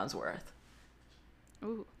hash brown's worth.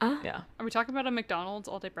 Ooh. Yeah. Are we talking about a McDonald's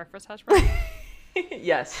all day breakfast hash brown?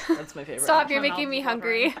 Yes, that's my favorite. Stop, you're My making mouth me is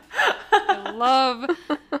hungry. I love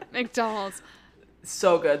McDonald's.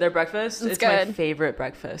 So good. Their breakfast, It's it's my good. favorite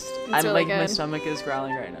breakfast. It's I'm really like, my good. stomach is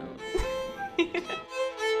growling right now.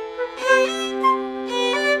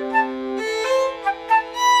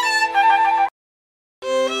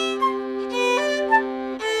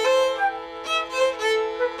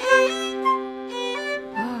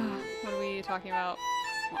 What are we talking about?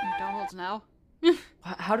 What, McDonald's now?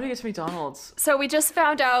 How did we get to McDonald's? So we just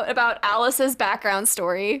found out about Alice's background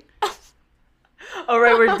story. Oh,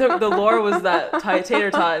 right, where the lore was that tater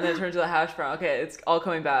tot and then it turned to the hash brown. Okay, it's all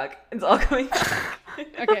coming back. It's all coming back.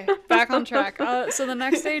 Okay, back on track. So the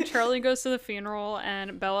next day, Charlie goes to the funeral,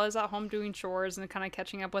 and Bella is at home doing chores and kind of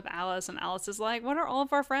catching up with Alice. And Alice is like, "What are all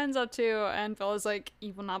of our friends up to?" And Bella's like,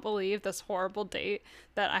 "You will not believe this horrible date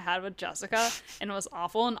that I had with Jessica, and it was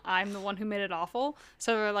awful, and I'm the one who made it awful."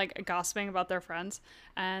 So they're like gossiping about their friends,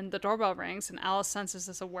 and the doorbell rings, and Alice senses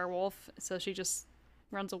it's a werewolf, so she just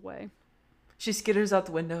runs away She skitters out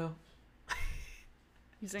the window.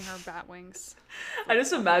 using her bat wings. I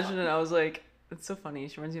just imagined it. I was like, it's so funny.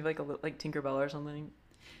 She reminds me of like Tinkerbell or something.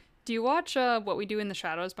 Do you watch What We Do in the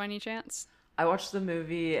Shadows by any chance? I watched the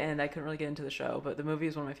movie and I couldn't really get into the show, but the movie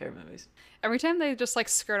is one of my favorite movies. Every time they just like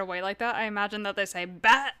skirt away like that, I imagine that they say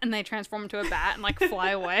bat and they transform into a bat and like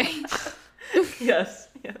fly away. Yes.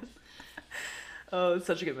 Oh, it's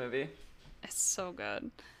such a good movie. It's so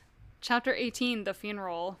good. Chapter 18, The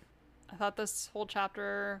Funeral. I thought this whole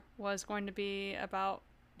chapter was going to be about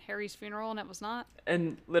Harry's funeral, and it was not.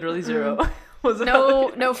 And literally zero was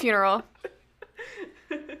No funeral.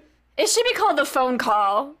 It should be called the phone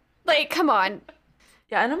call. Like, come on.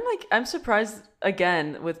 Yeah, and I'm surprised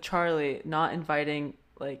again with Charlie not inviting,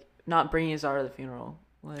 like, not bringing his daughter to the funeral.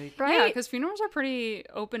 Like, Right? Yeah, because funerals are pretty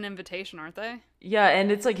open invitation, aren't they? yeah,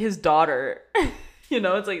 and it's like his daughter.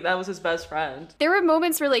 It's like that was his best friend. There were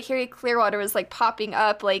moments where like Harry Clearwater was like popping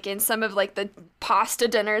up like in some of like the pasta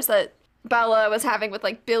dinners that Bella was having with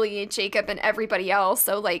like Billy and Jacob and everybody else.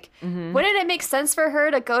 So like, wouldn't it make sense for her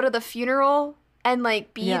to go to the funeral and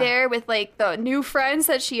like be there with like the new friends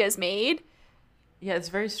that she has made? Yeah, it's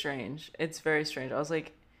very strange. It's very strange. I was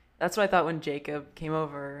like, that's what I thought when Jacob came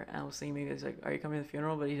over and I was thinking maybe he was like, are you coming to the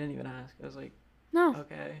funeral? But he didn't even ask. I was like, No,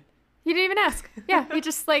 okay. he didn't even ask. Yeah, he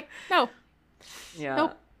just like, no. Yeah.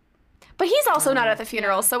 Nope. But he's also not at the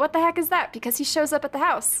funeral, so what the heck is that? Because he shows up at the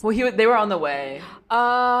house. Well, they were on the way.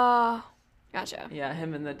 Gotcha. Yeah,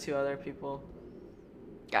 him and the two other people.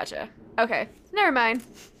 Gotcha. Okay, never mind.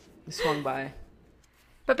 He swung by.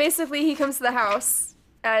 But basically, he comes to the house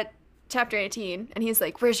at chapter 18, and he's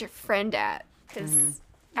like, where's your friend at? Because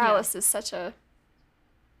Alice is such a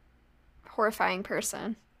horrifying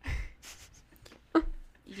person.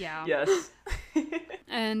 Yeah. Yes.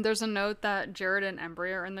 And there's a note that Jared and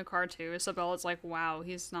Embry are in the car too. So Bella's like, wow,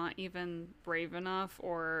 he's not even brave enough,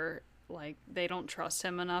 or like they don't trust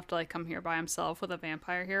him enough to like come here by himself with a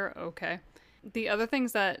vampire here. Okay. The other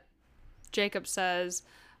things that Jacob says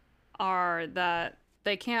are that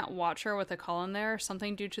they can't watch her with a Cullen there,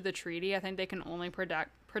 something due to the treaty. I think they can only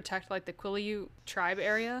protect like the Quileute tribe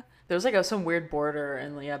area. There's like some weird border,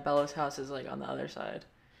 and yeah, Bella's house is like on the other side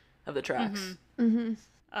of the tracks.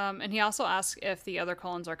 And he also asks if the other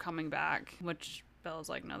Cullens are coming back, which Bella's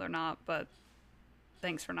like, no, they're not, but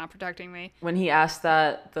thanks for not protecting me. When he asked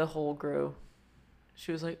that, the hole grew.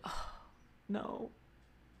 She was like, oh, no,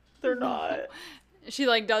 they're not. She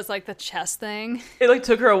like does like the chest thing. It like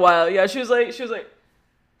took her a while. Yeah, she was like,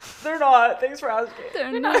 they're not. Thanks for asking.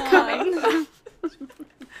 They're not coming.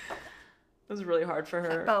 It was really hard for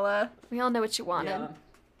her. Bella, we all know what you wanted. Yeah.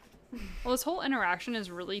 Well, this whole interaction is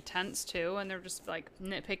really tense too, and they're just like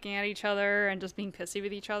nitpicking at each other and just being pissy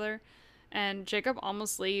with each other. And Jacob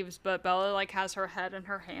almost leaves, but Bella like has her head in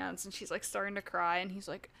her hands and she's like starting to cry, and he's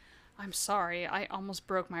like, I'm sorry, I almost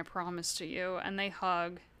broke my promise to you. And they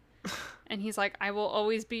hug. And he's like, I will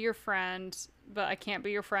always be your friend, but I can't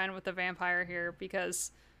be your friend with the vampire here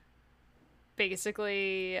because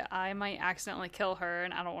basically I might accidentally kill her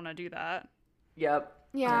and I don't want to do that. Yep.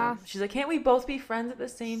 Yeah. She's like, can't we both be friends at the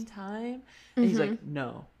same time? And he's like,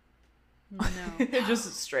 no. No.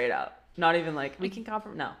 Just straight up. Not even like, we can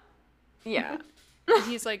compromise. No. Yeah. And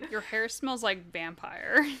he's like, your hair smells like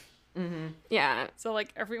vampire. Yeah. So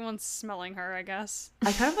like everyone's smelling her, I guess.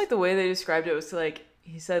 I kind of like the way they described it was to like,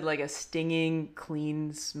 he said like a stinging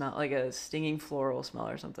clean smell, like a stinging floral smell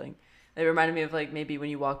or something. It reminded me of like maybe when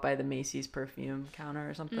you walk by the Macy's perfume counter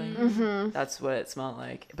or something. That's what it smelled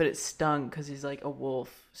like. But it stung because he's like a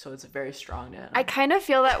wolf, so it's very strong to him. I kind of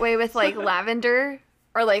feel that way with like lavender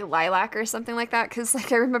or like lilac or something like that, because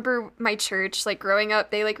like I remember my church, like growing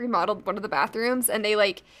up, they like remodeled one of the bathrooms and they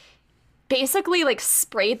like basically like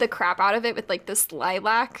sprayed the crap out of it with like this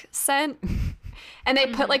lilac scent. And they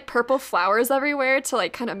put like purple flowers everywhere to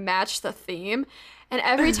like kind of match the theme. And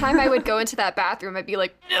every time I would go into that bathroom, I'd be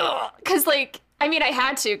like, because like, I mean, I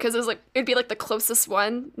had to, because it was like, it'd be like the closest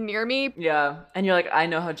one near me. Yeah. And you're like, I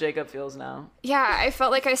know how Jacob feels now. Yeah, I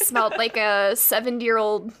felt like I smelled like a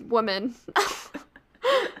 70-year-old woman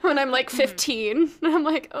when I'm like 15. And I'm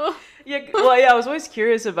like, oh. Yeah. Well, yeah, I was always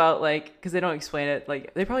curious about like, because they don't explain it.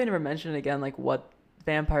 Like, they probably never mention it again, like what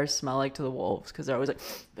vampires smell like to the wolves, because they're always like,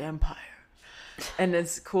 vampire. And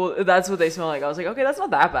it's cool. That's what they smell like. I was like, okay, that's not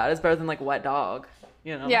that bad. It's better than like wet dog,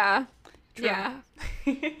 you know? Yeah. True. Yeah.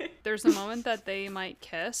 There's a moment that they might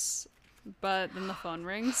kiss, but then the phone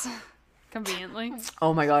rings conveniently.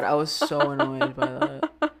 Oh my God. I was so annoyed by that.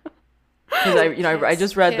 Because I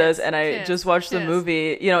just read this and I just watched the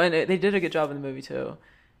movie, and they did a good job in the movie too.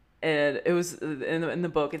 And it was in the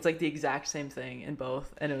book, it's like the exact same thing in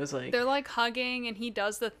both. And it was like, they're like hugging and he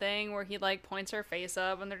does the thing where he like points her face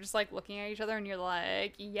up and they're just like looking at each other and you're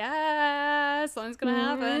like, yes, something's gonna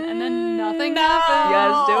happen. And then nothing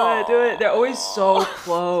happens. yes, do it. They're always so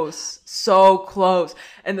close.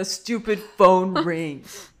 And the stupid phone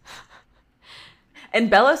rings. And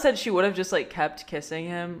Bella said she would have just like kept kissing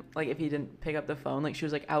him, like if he didn't pick up the phone. Like she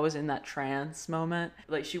was like, I was in that trance moment.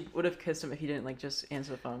 Like she would have kissed him if he didn't like just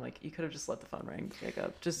answer the phone. Like you could have just let the phone ring,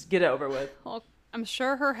 Jacob. Just get it over with. Well, I'm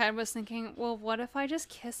sure her head was thinking, well, what if I just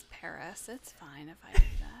kiss Paris? It's fine if I do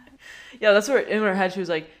that. Yeah, that's where in her head she was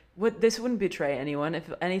like, "What? This wouldn't betray anyone. If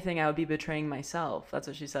anything, I would be betraying myself." That's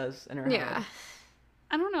what she says in her head.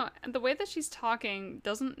 I don't know. The way that she's talking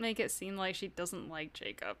doesn't make it seem like she doesn't like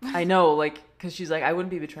Jacob. I know, like, because she's like, I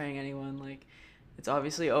wouldn't be betraying anyone. Like, it's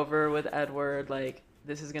obviously over with Edward. Like,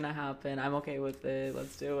 this is gonna happen. I'm okay with it.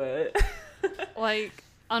 Let's do it. Like,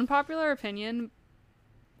 unpopular opinion,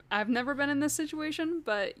 I've never been in this situation,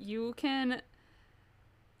 but you can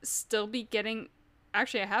still be getting...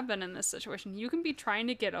 Actually, I have been in this situation. You can be trying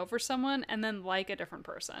to get over someone and then like a different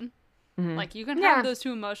person. Mm-hmm. Like, you can have those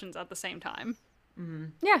two emotions at the same time. Mm-hmm.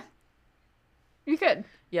 Yeah. You could.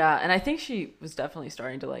 Yeah, and I think she was definitely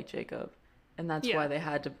starting to like Jacob. And that's Yeah. why they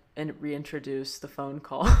had to reintroduce the phone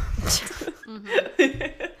call.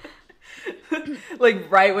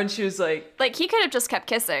 Like, right when she was like... Like, he could have just kept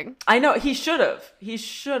kissing. I know, he should have. He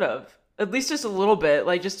should have. At least just a little bit,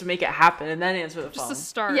 like, just to make it happen, and then answer the phone. Just a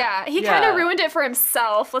start. Yeah, he Yeah. kind of ruined it for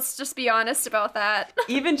himself. Let's just be honest about that.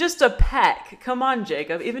 Even just a peck. Come on,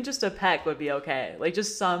 Jacob. Even just a peck would be okay. Like,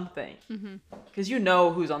 just something. Because you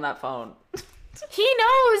know who's on that phone. He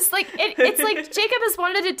knows. Like, it's like Jacob has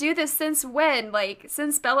wanted to do this since when? Like,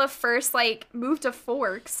 since Bella first, like, moved to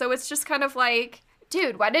Fork. So it's just kind of like,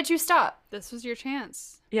 dude, why did you stop? This was your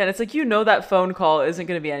chance. Yeah, and it's like, you know that phone call isn't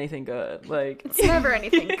going to be anything good. Like, It's never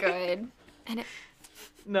anything good. And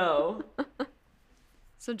no.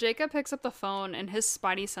 So Jacob picks up the phone and his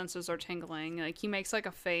spidey senses are tingling. Like, he makes like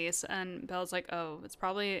a face and Bella's like, oh, it's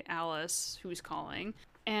probably Alice who's calling.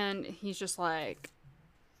 And he's just like,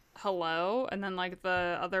 hello? And then like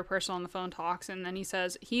the other person on the phone talks and then he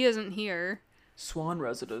says, he isn't here. Swan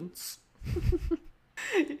residence.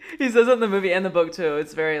 He says it in the movie and the book too.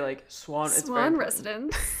 It's very like Swan. It's very Swan important.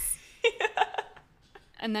 residence.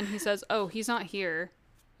 And then he says, oh, he's not here.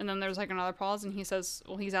 And then there's like another pause and he says,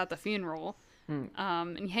 well, he's at the funeral.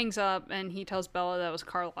 And he hangs up and he tells Bella that it was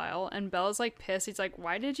Carlisle. And Bella's like pissed. He's like,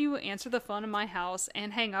 why did you answer the phone in my house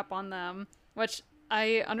and hang up on them? Which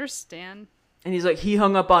I understand. And he's like, he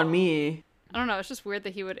hung up on me. I don't know. It's just weird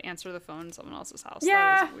that he would answer the phone in someone else's house.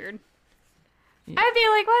 Yeah. That is weird. I'd be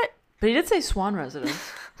like, what? But he did say Swan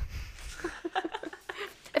residence.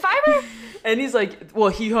 If I were... And he's like, well,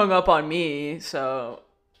 he hung up on me, so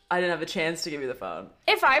I didn't have a chance to give you the phone.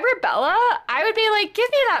 If I were Bella, I would be like, give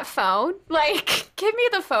me that phone. Like, give me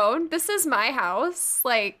the phone. This is my house.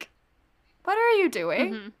 Like, what are you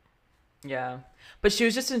doing? Yeah. But she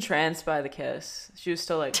was just entranced by the kiss. She was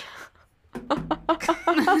still like...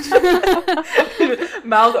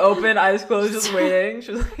 mouth open, eyes closed, just waiting.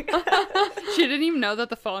 She was like... She didn't even know that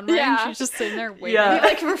the phone rang. Yeah. She's just sitting there waiting. Yeah.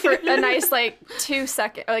 Like, for a nice, like,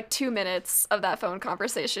 2 minutes of that phone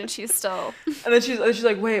conversation, she's still... And then she's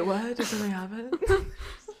like, wait, what? Did something happen?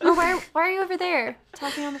 Oh, why are you over there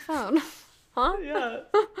talking on the phone? Huh? Yeah.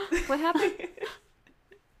 What happened?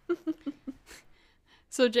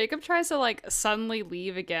 So Jacob tries to like suddenly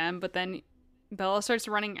leave again, but then Bella starts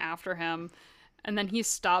running after him. And then he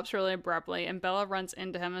stops really abruptly and Bella runs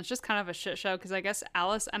into him. It's just kind of a shit show because I guess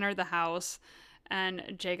Alice entered the house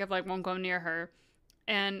and Jacob like won't go near her.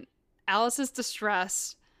 And Alice is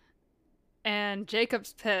distressed and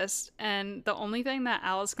Jacob's pissed. And the only thing that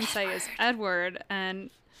Alice can say is Edward. And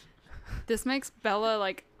this makes Bella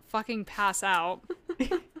like fucking pass out.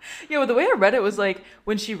 Yeah, well, the way I read it was like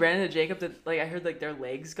when she ran into Jacob, that like I heard like their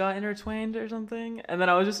legs got intertwined or something. And then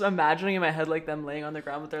I was just imagining in my head like them laying on the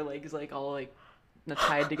ground with their legs like all like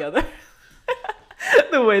tied together.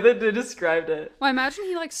 The way that they described it. Well, I imagine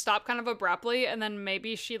he like stopped kind of abruptly and then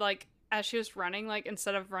maybe she like as she was running, like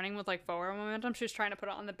instead of running with like forward momentum, she was trying to put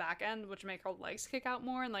it on the back end, which make her legs kick out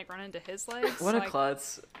more and like run into his legs. What a like,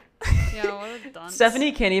 klutz. Yeah, what a dunce.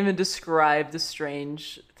 Stephanie can't even describe the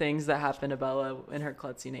strange things that happen to Bella in her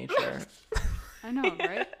klutzy nature. I know,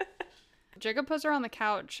 right? Jacob puts her on the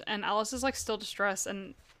couch and Alice is like still distressed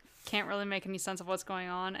and can't really make any sense of what's going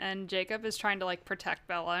on. And Jacob is trying to like protect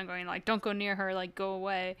Bella and going like, don't go near her, like go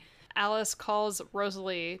away. Alice calls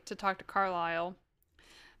Rosalie to talk to Carlisle.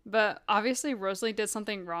 But obviously Rosalie did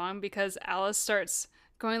something wrong because Alice starts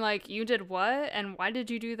going like, you did what? And why did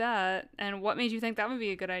you do that? And what made you think that would be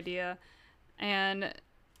a good idea? And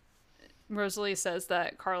Rosalie says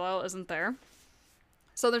that Carlisle isn't there.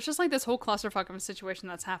 So there's just like this whole clusterfuck of a situation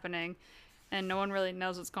that's happening and no one really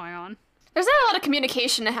knows what's going on. There's not a lot of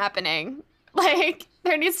communication happening. Like,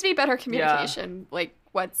 there needs to be better communication. Yeah. Like,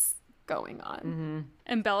 what's going on? Mm-hmm.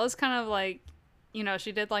 And Bella's kind of like, you know,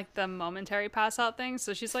 she did like the momentary pass out thing.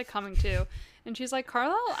 So she's like coming to. And she's like,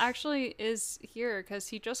 Carlisle actually is here because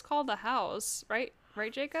he just called the house. Right,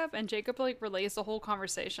 Jacob? And Jacob like relays the whole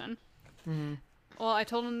conversation. Mm-hmm. Well, I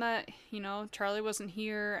told him that, you know, Charlie wasn't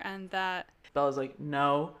here and that... Bella's like,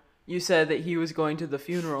 no. You said that he was going to the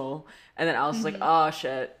funeral. And then Alice is like, oh,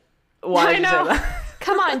 shit. Why did you say that?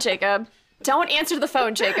 Come on, Jacob. Don't answer the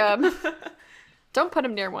phone, Jacob. Don't put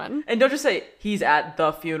him near one. And don't just say, he's at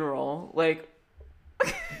the funeral. Like,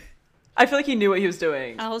 I feel like he knew what he was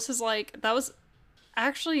doing. Alice is like, that was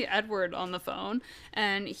actually Edward on the phone,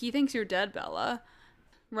 and he thinks you're dead, Bella.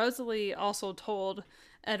 Rosalie also told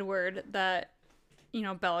Edward that,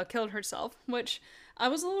 Bella killed herself, which I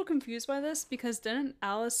was a little confused by this because didn't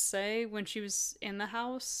Alice say when she was in the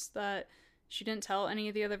house that she didn't tell any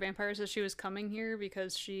of the other vampires that she was coming here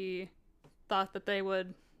because she thought that they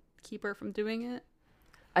would keep her from doing it?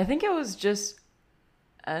 I think it was just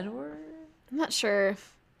Edward. I'm not sure.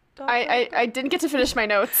 I didn't get to finish my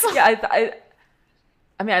notes. Yeah,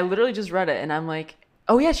 I mean, I literally just read it, and I'm like,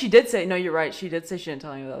 oh yeah, she did say. No, you're right. She did say she didn't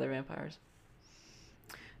tell any of the other vampires.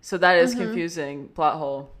 So that is confusing. Plot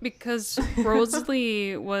hole. Because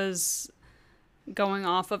Rosalie was going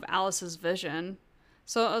off of Alice's vision.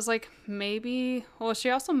 So I was like, maybe... Well, she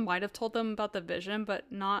also might have told them about the vision,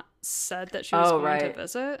 but not said that she was going to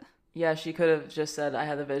visit. Yeah, she could have just said, I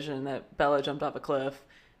had the vision that Bella jumped off a cliff.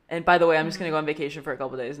 And by the way, I'm just going to go on vacation for a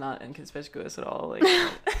couple of days, not inconspicuous at all. Like,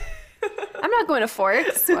 I'm not going to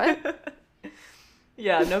Forks. What?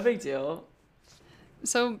 Yeah, no big deal.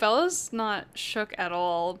 So Bella's not shook at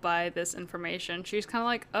all by this information. She's kind of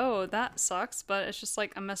like, oh, that sucks, but it's just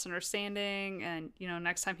like a misunderstanding, and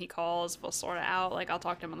next time he calls, we'll sort it out. Like, I'll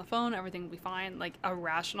talk to him on the phone, everything will be fine. Like, a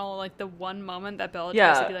rational, like the one moment that Bella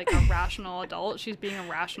tries to be like a rational adult, she's being a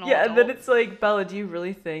rational adult. And then it's like, Bella, do you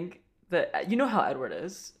really think that, you know how Edward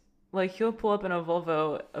is? Like, he'll pull up in a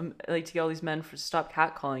Volvo, like, to get all these men to stop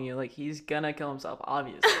catcalling you. Like, he's gonna kill himself,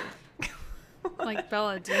 obviously. Like,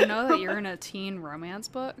 Bella, do you know that you're in a teen romance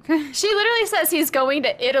book? She literally says he's going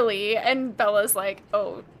to Italy, and Bella's like,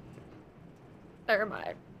 oh, never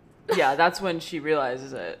mind. Yeah, that's when she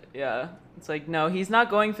realizes it. Yeah. It's like, no, he's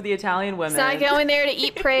not going for the Italian women. He's not going there to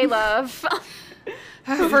eat, pray, love.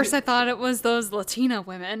 At first I thought it was those Latina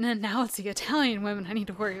women, and now it's the Italian women I need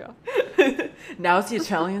to worry about. Now it's the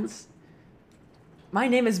Italians? My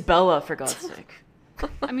name is Bella, for God's sake.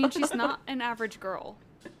 I mean, she's not an average girl.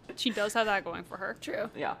 She does have that going for her. True.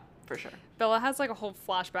 Yeah, for sure. Bella has like a whole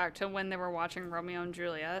flashback to when they were watching Romeo and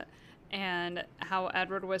Juliet, and how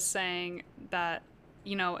Edward was saying that,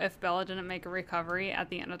 if Bella didn't make a recovery at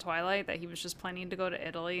the end of Twilight, that he was just planning to go to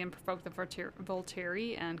Italy and provoke the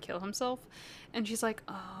Volturi and kill himself. And she's like,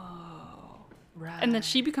 oh. Right. And then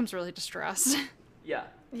she becomes really distressed. Yeah.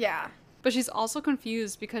 Yeah. But she's also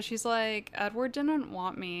confused because she's like, Edward didn't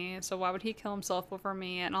want me, so why would he kill himself over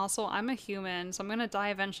me? And also, I'm a human, so I'm gonna die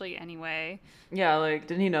eventually anyway. Yeah, like,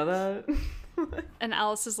 didn't he know that? And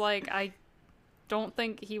Alice is like, I don't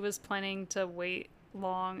think he was planning to wait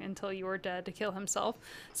long until you were dead to kill himself.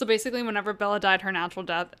 So basically, whenever Bella died her natural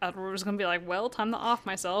death, Edward was gonna be like, well, time to off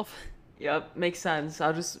myself. Yep, makes sense.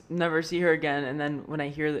 I'll just never see her again, and then when I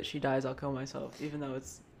hear that she dies, I'll kill myself, even though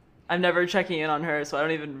I'm never checking in on her, so I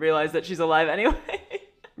don't even realize that she's alive anyway.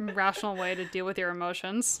 Rational way to deal with your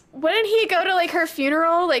emotions. Wouldn't he go to, like, her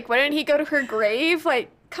funeral? Like, wouldn't he go to her grave?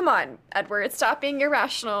 Like, come on, Edward, stop being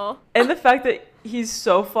irrational. And the fact that he's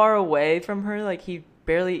so far away from her, like, the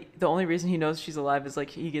only reason he knows she's alive is, like,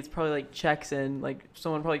 he gets probably, like, checks in, like,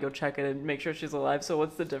 someone probably go check it and make sure she's alive. So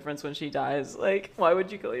what's the difference when she dies? Like, why would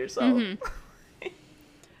you kill yourself? Mm-hmm.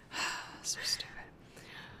 So stupid.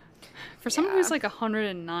 For someone who's like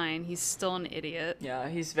 109, he's still an idiot. Yeah,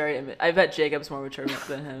 he's I bet Jacob's more mature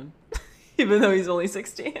than him, even though he's only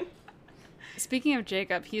 16. Speaking of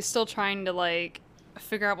Jacob, he's still trying to, like,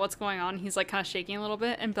 figure out what's going on. He's, like, kind of shaking a little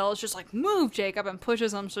bit, and Bella's just like, move, Jacob, and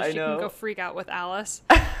pushes him so she can go freak out with Alice.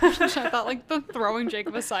 I thought, like, the throwing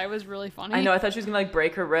Jacob aside was really funny. I know, I thought she was gonna, like,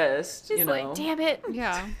 break her wrist. She's like, damn it.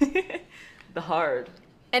 Yeah. The hard.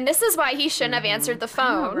 And this is why he shouldn't have answered the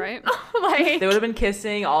phone. Know, right? Like, they would have been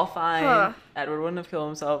kissing, all fine. Edward wouldn't have killed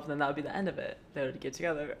himself, then that would be the end of it. They would get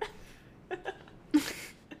together.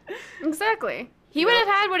 Exactly. He would have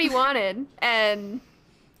had what he wanted, and...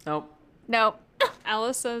 Nope.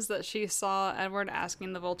 Alice says that she saw Edward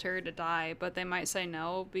asking the Volturi to die, but they might say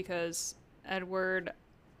no because they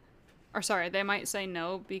might say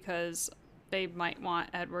no because they might want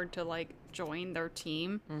Edward to, like, join their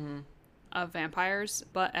team. Mm-hmm. Of vampires,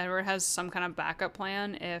 but Edward has some kind of backup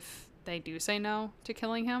plan if they do say no to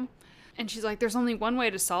killing him. And she's like, there's only one way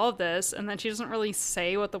to solve this, and then she doesn't really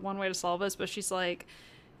say what the one way to solve is, but she's like,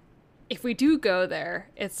 if we do go there,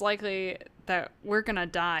 it's likely that we're gonna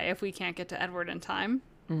die if we can't get to Edward in time.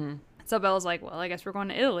 Mm-hmm. So Bella's like, well, I guess we're going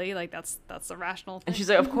to Italy. Like, that's the rational thing. And she's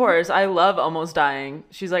like, of course, I love almost dying.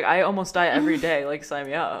 She's like, I almost die every day. Like, sign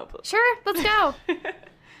me up. Sure, let's go.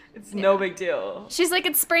 It's no big deal. She's like,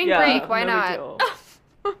 it's spring break. Why not?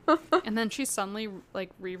 And then she suddenly, like,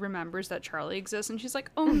 remembers that Charlie exists. And she's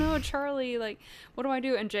like, oh, no, Charlie. Like, what do I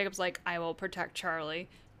do? And Jacob's like, I will protect Charlie.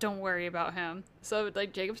 Don't worry about him. So,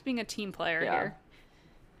 like, Jacob's being a team player here.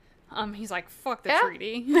 He's like, fuck the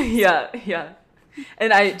treaty. Yeah.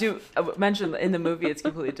 And I do mention in the movie it's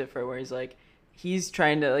completely different, where he's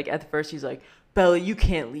trying to, like, at first he's like, Bella, you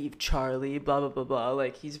can't leave Charlie, blah blah blah blah.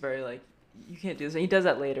 Like, he's very like, you can't do this. And he does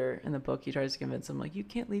that later in the book. He tries to convince him, like, you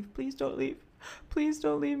can't leave, please don't leave, please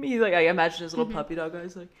don't leave me. Like, I imagine his little puppy dog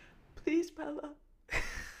guy's like, please, Bella.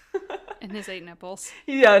 And his 8 nipples.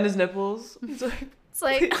 Yeah, and his nipples. He's like, It's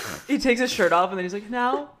like he takes his shirt off and then he's like,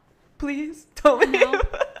 now, please don't leave. Now?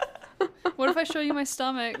 What if I show you my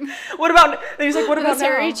stomach? What about? And he's like, what about his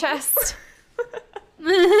hairy now? chest.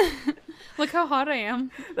 Look how hot I am.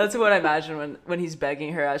 That's what I imagine when he's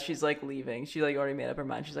begging her as she's like leaving. She like already made up her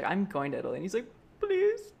mind. She's like, I'm going to Italy. And he's like,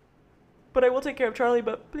 please. But I will take care of Charlie,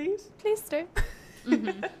 but please. Please stay.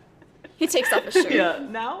 Mm-hmm. He takes off his shirt. Yeah,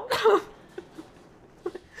 now?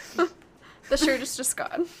 The shirt is just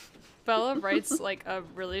gone. Bella writes like a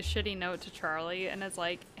really shitty note to Charlie and is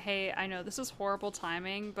like, hey, I know this is horrible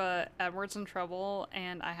timing, but Edward's in trouble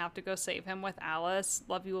and I have to go save him with Alice.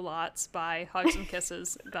 Love you lots. Bye. Hugs and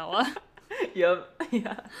kisses, Bella. Yep.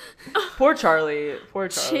 Yeah. Poor Charlie. Poor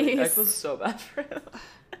Charlie. I Jeez. feel so bad for him.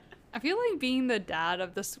 I feel like being the dad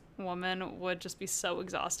of this woman would just be so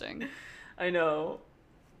exhausting. I know.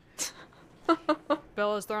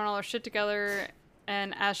 Bella's throwing all her shit together,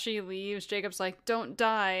 and as she leaves, Jacob's like, don't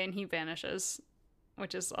die, and he vanishes,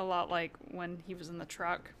 which is a lot like when he was in the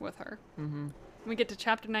truck with her. Mm-hmm. We get to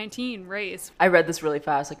chapter 19, Race. I read this really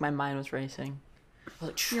fast. Like, my mind was racing. I was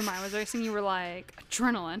like, Your mind was racing. You were like,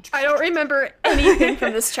 adrenaline. I don't remember anything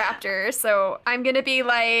from this chapter, so I'm gonna be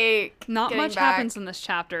like, Not getting much back. happens in this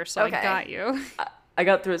chapter, so Okay. I got you. I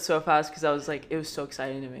got through it so fast because I was like, it was so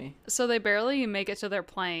exciting to me. So they barely make it to their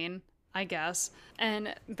plane, I guess.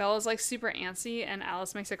 And Bella's like super antsy, and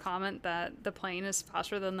Alice makes a comment that the plane is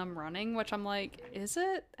faster than them running, which I'm like, is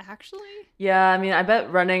it actually? Yeah, I mean, I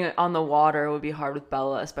bet running on the water would be hard with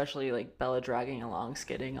Bella, especially like Bella dragging along,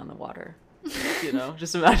 skidding on the water. You know,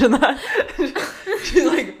 just imagine that. She's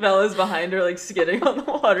like, Bella's behind her, like skidding on the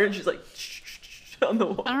water, and she's like, on the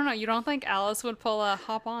water. I don't know. You don't think Alice would pull a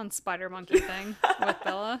hop on spider monkey thing with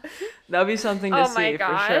Bella? That would be something to Oh see my for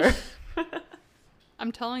gosh. sure.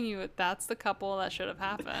 I'm telling you, that's the couple that should have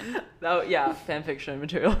happened. Yeah, fan fiction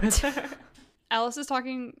material right there. Alice is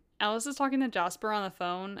talking to Jasper on the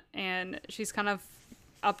phone, and she's kind of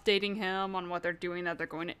updating him on what they're doing, that they're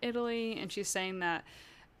going to Italy, and she's saying that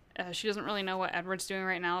she doesn't really know what Edward's doing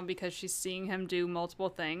right now because she's seeing him do multiple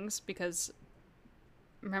things, because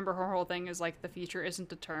remember, her whole thing is like the future isn't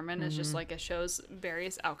determined. It's just like it shows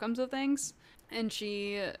various outcomes of things. And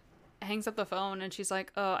she hangs up the phone and she's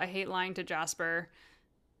like, oh, I hate lying to Jasper.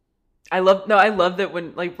 I love that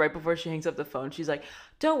when, like, right before she hangs up the phone, she's like,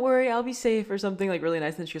 don't worry, I'll be safe, or something like really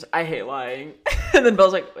nice. And she goes, I hate lying. And then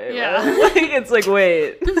Belle's like, wait, Yeah. what? Like, it's like,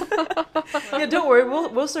 wait. Yeah, don't worry,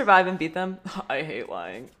 we'll survive and beat them. I hate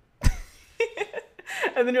lying.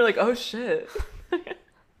 And then you're like, oh shit.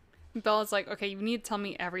 Bella's like, okay, you need to tell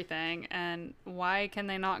me everything, and why can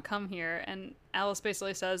they not come here? And Alice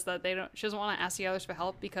basically says that she doesn't want to ask the others for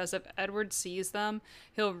help because if Edward sees them,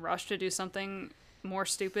 he'll rush to do something more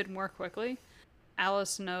stupid more quickly.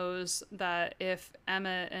 Alice knows that if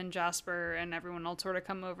Emmett and Jasper and everyone else were to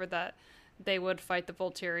come over, that they would fight the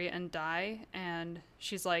Volturi and die, and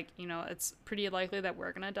she's like, it's pretty likely that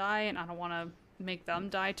we're gonna die, and I don't want to make them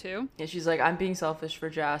die too. Yeah, she's like, I'm being selfish for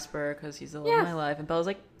Jasper because he's the love of my life. And Bella's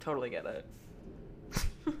like, totally get it.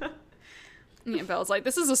 Yeah, Bella's like,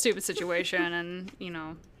 this is a stupid situation, and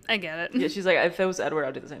I get it. Yeah, she's like, if it was Edward,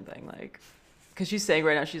 I'd do the same thing. Like, because she's saying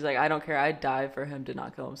right now, she's like, I don't care, I'd die for him to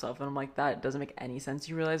not kill himself. And I'm like, that doesn't make any sense,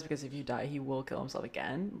 you realize, because if you die, he will kill himself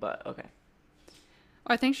again. But okay.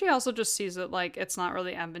 I think she also just sees it like it's not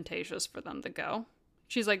really advantageous for them to go.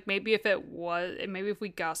 She's like, maybe if we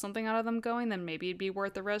got something out of them going, then maybe it'd be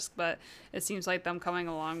worth the risk. But it seems like them coming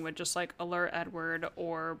along would just like alert Edward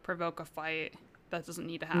or provoke a fight that doesn't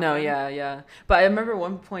need to happen. No, yeah. But I remember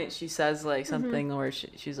one point she says like something where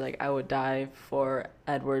she's like, I would die for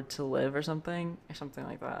Edward to live or something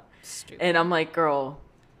like that. Stupid. And I'm like, girl,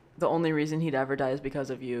 the only reason he'd ever die is because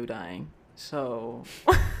of you dying. So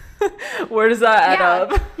where does that add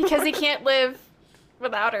up? Because he can't live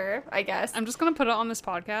without her, I guess. I'm just gonna put it on this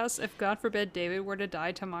podcast. If God forbid David were to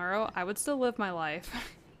die tomorrow, I would still live my life.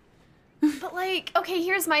 But like, okay,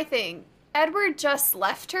 here's my thing. Edward just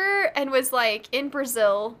left her and was like in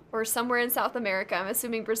Brazil or somewhere in South America. I'm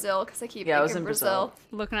assuming Brazil because I keep Yeah, I was thinking in Brazil.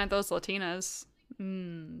 Looking at those Latinas.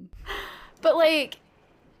 But like,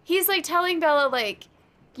 he's like telling Bella like,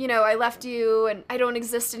 I left you and I don't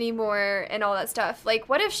exist anymore and all that stuff. Like,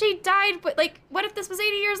 what if she died? But like, what if this was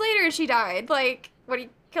 80 years later and she died? Like, what do you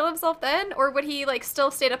kill himself then? Or would he, like, still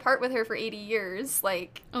stayed apart with her for 80 years?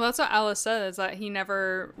 Like... Well, that's what Alice said, is that he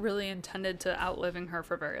never really intended to outliving her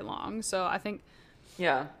for very long. So I think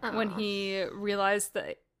Yeah. when he realized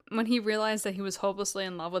that he was hopelessly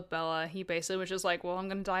in love with Bella, he basically was just like, well, I'm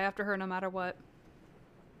gonna die after her no matter what.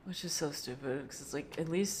 Which is so stupid, because it's like, at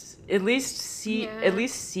least see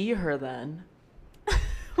her then.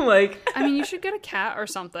 Like, I mean, you should get a cat or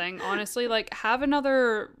something, honestly. Like, have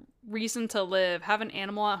another reason to live. Have an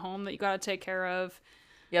animal at home that you gotta take care of.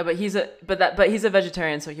 yeah, but he's a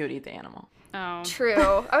vegetarian, so he would eat the animal. Oh.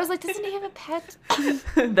 True. I was like, doesn't he have a pet?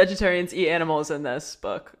 Vegetarians eat animals in this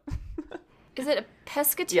book. Is it a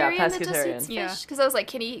pescatarian, Yeah, that just pescatarian. eats Yeah. fish? Because I was like,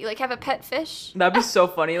 can he, like, have a pet fish? That'd be so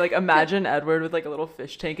funny. Like, imagine Edward with, like, a little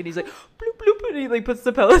fish tank, and he's like, bloop, bloop, and he, like, puts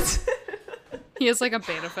the pellets. He is like a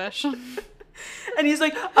beta fish. And he's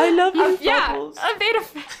like, I love you, Yeah, Bubbles. a beta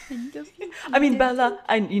fish. I mean, Bella.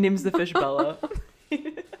 And he names the fish Bella.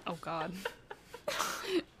 Oh, God.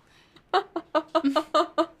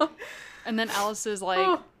 And then Alice is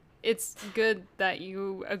like, it's good that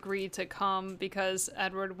you agreed to come because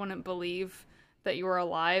Edward wouldn't believe that you were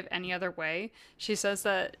alive any other way. She says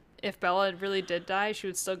that if Bella really did die, she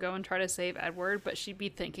would still go and try to save Edward, but she'd be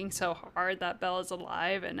thinking so hard that Bella's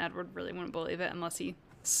alive, and Edward really wouldn't believe it unless he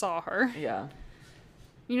saw her. Yeah.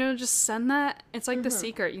 You know, just send that. It's like The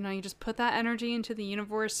Secret. You know, you just put that energy into the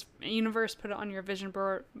universe, put it on your vision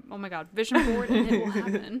board. Oh my God, vision board, and it will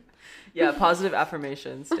happen. Yeah, positive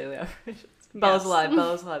affirmations, daily affirmations. Bella's Yes. alive,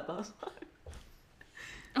 Bella's alive, Bella's alive.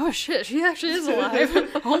 Oh shit, she actually is alive.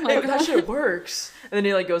 Oh my Hey, God. that shit works. And then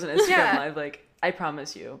he, like, goes on Instagram Yeah. Live, like, I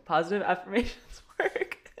promise you, positive affirmations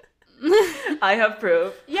work. I have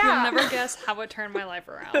proof. Yeah. You'll never guess how it turned my life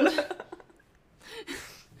around.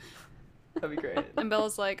 That'd be great. And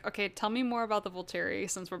Bella's like, okay, tell me more about the Volturi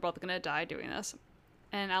since we're both gonna die doing this.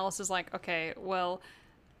 And Alice is like, okay, well,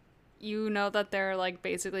 you know that they're like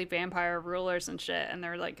basically vampire rulers and shit, and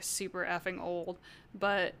they're like super effing old.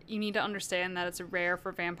 But you need to understand that it's rare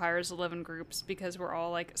for vampires to live in groups because we're all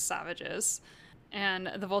like savages. And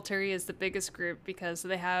the Volturi is the biggest group because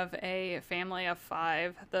they have a family of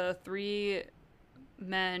 5. The 3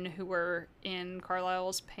 men who were in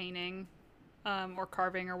Carlisle's painting or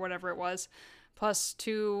carving or whatever it was, plus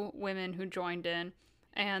 2 women who joined in.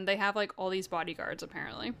 And they have like all these bodyguards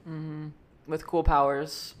apparently. With cool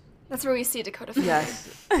powers. That's where we see Dakota Fanning.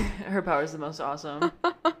 Yes. Her power is the most awesome.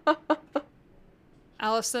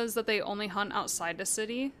 Alice says that they only hunt outside the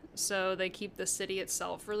city, so they keep the city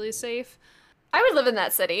itself really safe. I would live in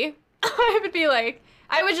that city. I would be like,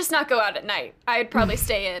 I would just not go out at night. I'd probably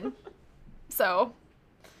stay in. So,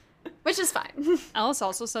 which is fine. Alice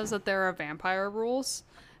also says that there are vampire rules,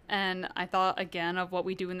 and I thought again of What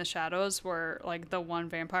We Do in the Shadows, where like the one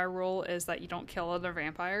vampire rule is that you don't kill other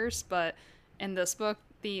vampires, but in this book,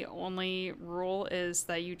 the only rule is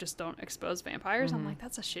that you just don't expose vampires. I'm like,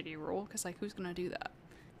 that's a shitty rule, because like, who's gonna do that?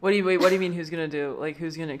 What do you mean who's gonna do? Like,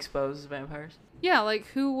 who's gonna expose vampires? Yeah, like,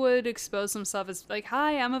 who would expose themselves as, like,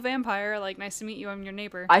 hi, I'm a vampire, like, nice to meet you, I'm your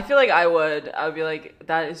neighbor. I feel like I would be like,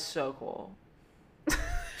 that is so cool.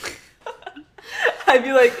 I'd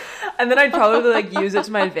be like, and then I'd probably like use it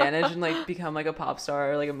to my advantage and like become like a pop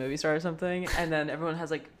star or like a movie star or something, and then everyone has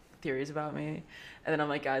like theories about me, and then I'm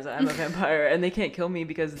like, guys, I'm a vampire, and they can't kill me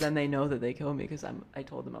because then they know that they kill me because I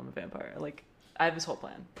told them I'm a vampire. Like, I have this whole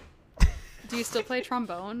plan. Do you still play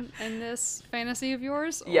trombone in this fantasy of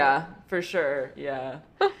yours? Or Yeah, for sure. Yeah.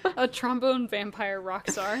 a trombone vampire rock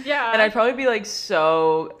star? Yeah. And I'd probably be like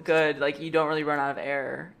so good, like you don't really run out of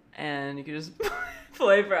air, and you could just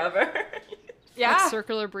play forever. yeah. Like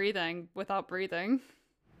circular breathing without breathing.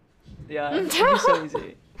 Yeah, it'd be so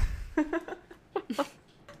easy.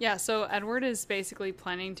 Yeah, so Edward is basically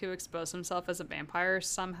planning to expose himself as a vampire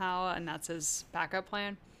somehow, and that's his backup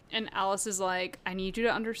plan. And Alice is like, I need you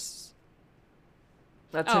to understand.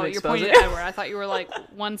 That's Oh, him you're pointing exposing. at Edward. I thought you were like,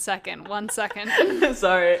 1 second.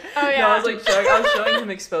 Sorry. Oh, No, yeah. I was like I was showing him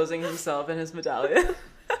exposing himself and his medallion.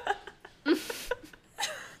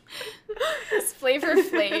 This Flavor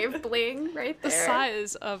Flav bling right The there.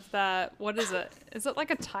 size of that, what is it? Is it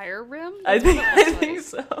like a tire rim? I That's what think it I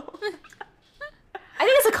looks think like. so. I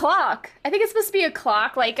think it's a clock. I think it's supposed to be a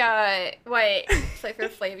clock, like what Flavor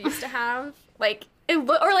Flav used to have, like or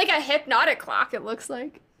like a hypnotic clock. It looks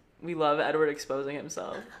like. We love Edward exposing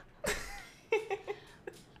himself.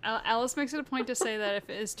 Alice makes it a point to say that if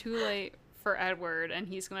it is too late for Edward and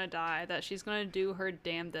he's gonna die, that she's gonna do her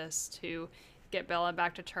damnedest to get Bella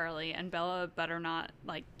back to Charlie, and Bella better not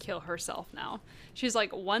like kill herself now. She's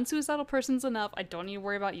like, one suicidal person's enough. I don't need to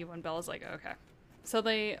worry about you. And Bella's like, okay. So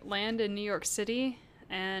they land in New York City,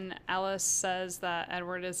 and Alice says that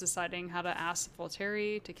Edward is deciding how to ask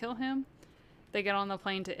Voltaire to kill him. They get on the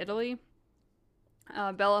plane to Italy.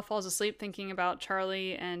 Bella falls asleep thinking about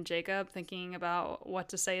Charlie and Jacob, thinking about what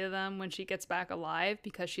to say to them when she gets back alive,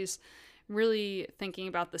 because she's really thinking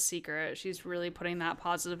about the secret. She's really putting that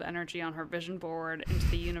positive energy on her vision board into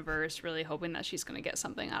the universe, really hoping that she's going to get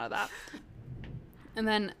something out of that. And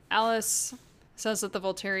then Alice says that the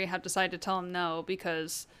Voltaire have decided to tell him no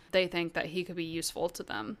because they think that he could be useful to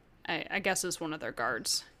them. I guess as one of their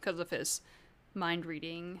guards because of his mind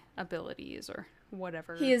reading abilities or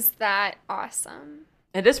whatever. He is that awesome.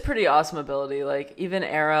 It is pretty awesome ability. Like, even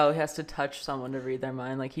Arrow has to touch someone to read their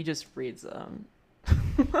mind. Like, he just reads them.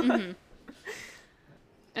 Mm-hmm.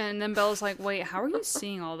 And then Bella's like, wait, how are you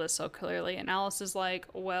seeing all this so clearly? And Alice is like,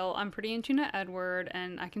 well, I'm pretty in tune to Edward,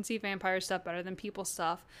 and I can see vampire stuff better than people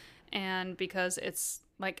stuff. And because it's,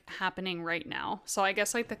 like, happening right now. So I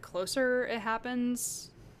guess, like, the closer it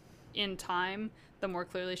happens in time, the more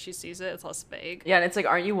clearly she sees it. It's less vague. Yeah, and it's like,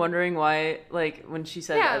 aren't you wondering why, like, when she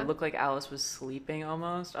said Yeah. it looked like Alice was sleeping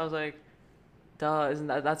almost? I was like, duh, isn't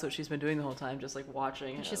that's what she's been doing the whole time, just, like,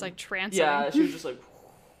 watching him. She's, like, trancing. Yeah, she was just like...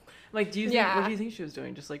 Like, do you think, Yeah. what do you think she was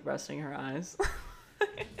doing? Just, like, resting her eyes?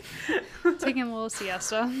 Taking a little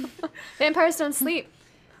siesta. Vampires don't sleep.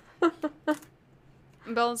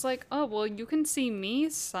 And Bella's like, oh, well, you can see me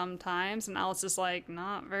sometimes. And Alice is like,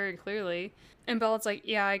 not very clearly. And Bella's like,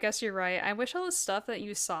 yeah, I guess you're right. I wish all the stuff that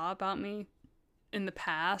you saw about me in the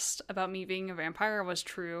past, about me being a vampire, was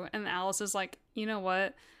true. And Alice is like, you know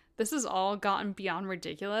what? This has all gotten beyond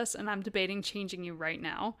ridiculous, and I'm debating changing you right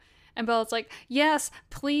now. And Bella's like, yes,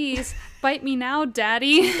 please, bite me now,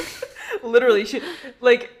 daddy. Literally, she,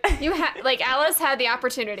 like... Alice had the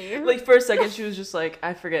opportunity. Like, for a second, she was just like,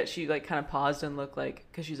 I forget, she, like, kind of paused and looked like,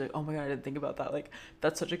 because she's like, oh my god, I didn't think about that. Like,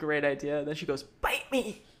 that's such a great idea. And then she goes, bite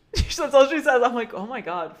me! That's all she says. I'm like, oh my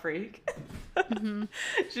god, freak. Mm-hmm.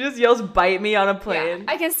 She just yells, bite me on a plane.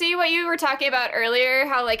 Yeah. I can see what you were talking about earlier,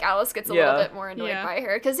 how, like, Alice gets a little bit more annoyed by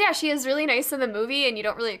her. Because, yeah, she is really nice in the movie, and you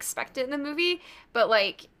don't really expect it in the movie. But,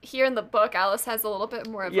 like, here in the book, Alice has a little bit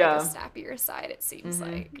more of, like, a snappier side, it seems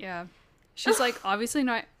like. Yeah. She's, like, obviously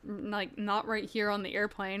not right here on the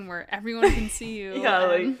airplane where everyone can see you. Yeah,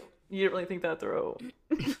 like, you didn't really think that through.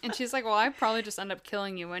 And she's like, well, I'd probably just end up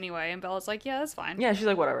killing you anyway. And Bella's like, yeah, that's fine. Yeah, she's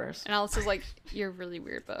like, whatever. And Alice is like, you're really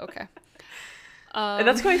weird, but okay. And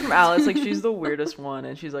that's coming from Alice. Like, she's the weirdest one.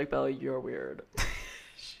 And she's like, Bella, you're weird.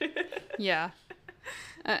 Yeah.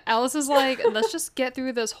 Alice is like, let's just get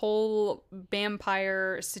through this whole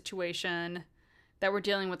vampire situation that we're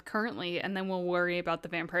dealing with currently, and then we'll worry about the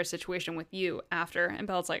vampire situation with you after. And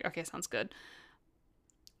Bella's like, okay, sounds good.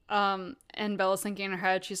 And Bella's thinking in her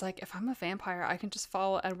head, she's like, if I'm a vampire, I can just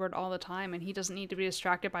follow Edward all the time, and he doesn't need to be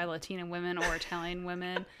distracted by Latina women or Italian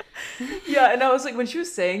women. Yeah, and I was like, when she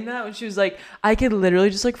was saying that, when she was like, I could literally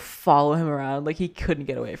just, like, follow him around, like, he couldn't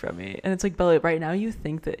get away from me. And it's like, Bella, right now you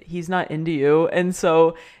think that he's not into you, and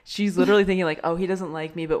so she's literally thinking, like, oh, he doesn't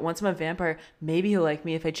like me, but once I'm a vampire, maybe he'll like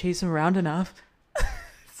me if I chase him around enough.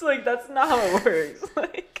 It's like, that's not how it works.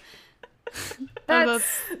 Like, Bella.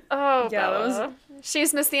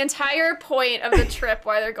 She's missed the entire point of the trip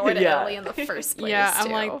why they're going to Italy in the first place. Yeah,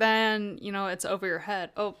 I'm like, then, you know, it's over your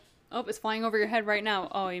head. Oh, it's flying over your head right now.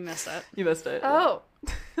 Oh, you missed it. You missed it. Oh.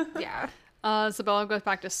 Yeah. So Bella goes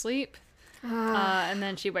back to sleep. And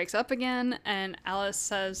then she wakes up again, and Alice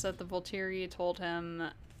says that the Voltaire told him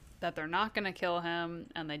that they're not going to kill him,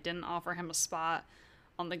 and they didn't offer him a spot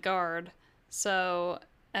on the guard. So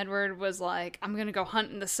Edward was like, I'm going to go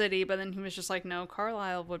hunt in the city, but then he was just like, no,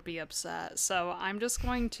 Carlisle would be upset. So I'm just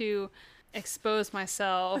going to expose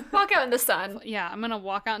myself. Walk out in the sun. Yeah, I'm going to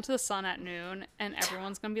walk out into the sun at noon, and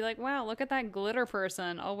everyone's going to be like, wow, look at that glitter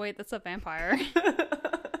person. Oh, wait, that's a vampire.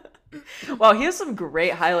 Wow, he has some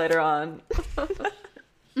great highlighter on.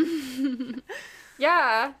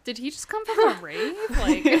 Yeah. Did he just come from a rave?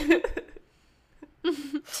 Like...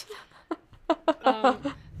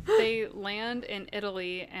 They land in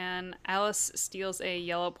Italy, and Alice steals a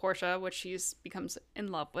yellow Porsche, which she becomes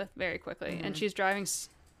in love with very quickly. And she's driving...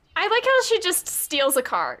 I like how she just steals a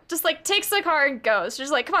car. Just, like, takes the car and goes. She's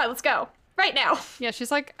like, come on, let's go. Right now. Yeah, she's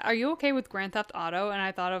like, are you okay with Grand Theft Auto? And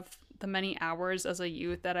I thought of the many hours as a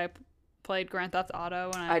youth that I played Grand Theft Auto,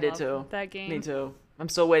 and I did loved too. That game. Me too. I'm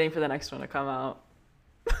still waiting for the next one to come out.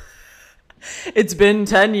 It's been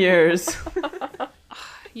 10 years.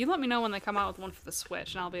 You let me know when they come out with one for the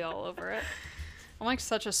Switch, and I'll be all over it. I'm like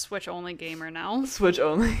such a Switch-only gamer now. Switch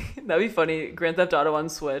only? That'd be funny. Grand Theft Auto on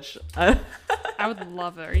Switch. I would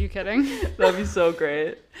love it. Are you kidding? That'd be so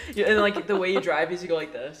great. Yeah, and like the way you drive is you go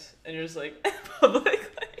like this, and you're just like public.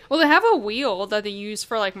 Well, they have a wheel that they use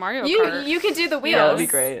for like Mario Kart. You could do the wheels. Yeah, that'd be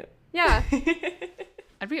great. Yeah.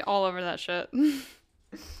 I'd be all over that shit. You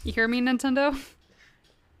hear me, Nintendo?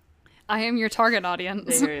 I am your target They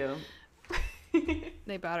audience. hear you.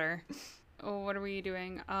 They better. Oh, what are we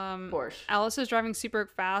doing? Porsche. Alice is driving super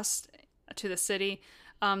fast to the city.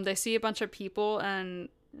 They see a bunch of people and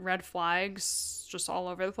red flags just all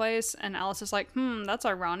over the place. And Alice is like, that's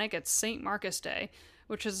ironic. It's St. Marcus Day,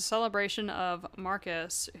 which is a celebration of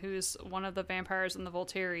Marcus, who's one of the vampires in the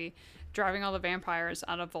Volturi, driving all the vampires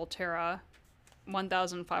out of Volterra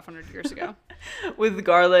 1,500 years ago. With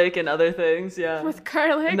garlic and other things, yeah. With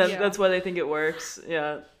garlic. And Yeah. that's why they think it works,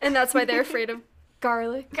 yeah. And that's why they're afraid of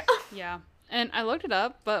garlic. Yeah. And I looked it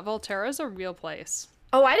up, but Volterra is a real place.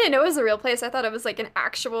 Oh, I didn't know it was a real place. I thought it was like an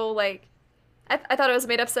actual, like, I thought it was a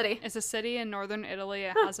made-up city. It's a city in northern Italy.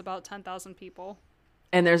 It has about 10,000 people.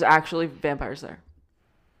 And there's actually vampires there.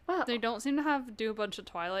 Wow. They don't seem to do a bunch of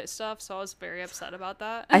Twilight stuff, so I was very upset about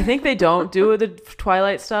that. I think they don't do the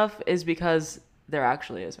Twilight stuff is because there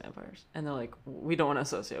actually is vampires. And they're like, we don't want to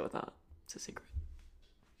associate with that. It's a secret.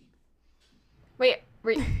 Wait,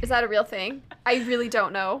 is that a real thing? I really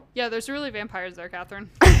don't know. Yeah, there's really vampires there, Catherine.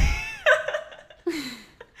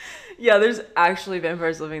 Yeah, there's actually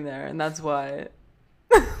vampires living there, and that's why.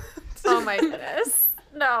 Oh my goodness.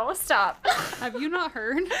 No, stop. Have you not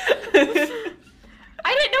heard?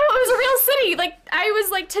 I didn't know it was a real city. Like, I was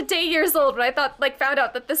like today years old when I found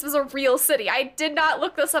out that this was a real city. I did not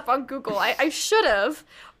look this up on Google. I should have.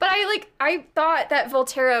 But I thought that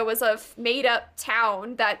Volterra was a made up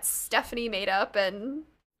town that Stephanie made up, and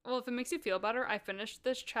Well, if it makes you feel better, I finished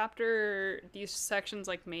this chapter, these sections,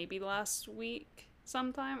 like maybe last week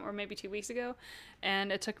sometime, or maybe 2 weeks ago,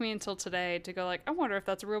 and it took me until today to go like, I wonder if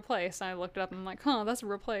that's a real place. And I looked it up and I'm like, that's a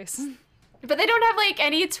real place. but they don't have like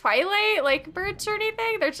any Twilight like birds or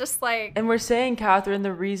anything. They're just like And we're saying, Catherine,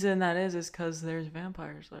 the reason that is because there's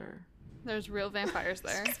vampires there. There's real vampires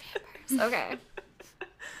there. okay.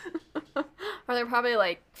 Or they're probably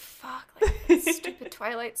like, fuck, like this stupid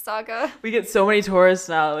Twilight saga. We get so many tourists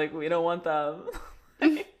now, like, we don't want them.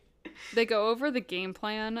 They go over the game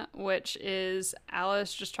plan, which is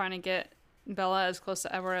Alice just trying to get Bella as close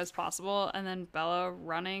to Edward as possible, and then Bella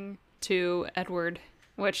running to Edward,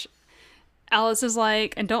 which Alice is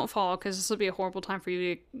like, and don't fall, because this will be a horrible time for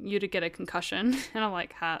you to get a concussion. And I'm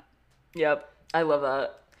like, hat. Yep, I love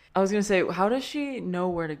that. I was going to say, how does she know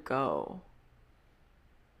where to go?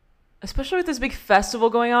 Especially with this big festival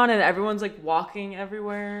going on and everyone's like walking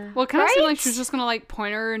everywhere. Well, it kind of seemed like Right? she was just gonna like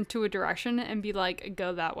point her into a direction and be like,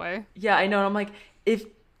 go that way. Yeah, I know. And I'm like, if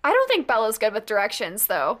I don't think Bella's good with directions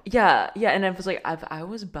though. yeah, and I was like, if I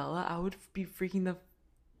was Bella, I would be freak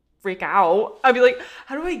out. I'd be like,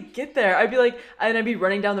 how do I get there? I'd be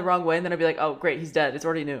running down the wrong way, and then I'd be like, oh great, he's dead. It's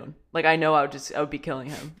already noon. Like I know I would be killing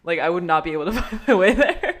him. Like I would not be able to find my way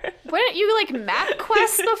there. Wouldn't you like map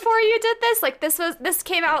quest before you did this? Like this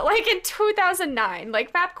came out like in 2009.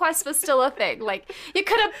 Like map quest was still a thing. Like you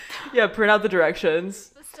could have Yeah, print out the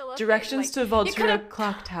directions. still a Directions thing. to Like, you Volterra could've-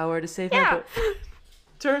 Clock Tower to save Yeah. my boat.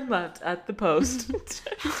 Turn left at the post.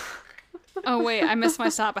 Oh wait, I missed my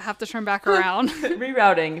stop. I have to turn back around.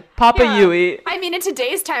 Rerouting. Papa Yeah. Yui. I mean, in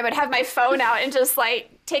today's time, I'd have my phone out and just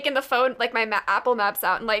like taking the phone, like my Apple Maps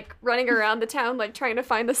out and like running around the town, like trying to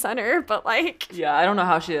find the center. But like, Yeah, I don't know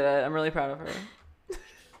how she did it. I'm really proud of her.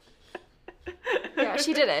 yeah,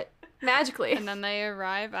 she did it magically. And then they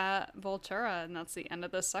arrive at Volterra, and that's the end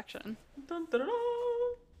of this section. Dun, dun, dun, dun.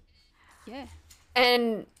 Yeah.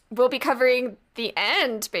 And we'll be covering the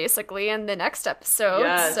end basically in the next episode.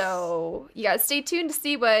 Yes. So you guys stay tuned to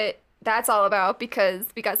see what that's all about because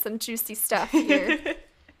we got some juicy stuff here.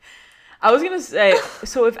 I was gonna say,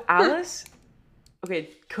 so if Alice,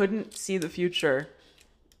 couldn't see the future,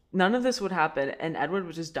 none of this would happen, and Edward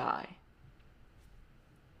would just die.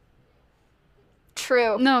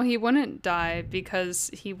 True. No, he wouldn't die because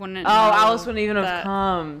he wouldn't. Oh, know Alice wouldn't even have that-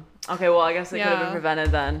 come. Okay, well, I guess it could have been Yeah.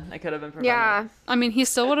 prevented then. It could have been prevented. Yeah. I mean, he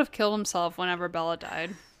still would have killed himself whenever Bella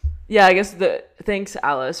died. Yeah, I guess thanks,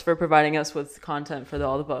 Alice, for providing us with content for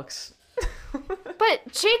all the books.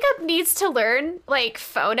 But Jacob needs to learn like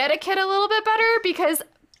phone etiquette a little bit better because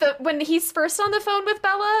when he's first on the phone with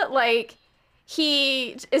Bella, like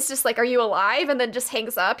he is just like, "Are you alive?" and then just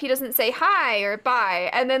hangs up. He doesn't say hi or bye.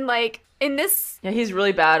 And then like in this Yeah, he's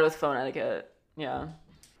really bad with phone etiquette. Yeah.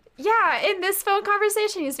 in this phone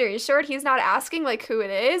conversation, he's very short. He's not asking like who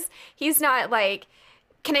it is. He's not like,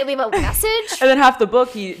 "Can I leave a message?" And then half the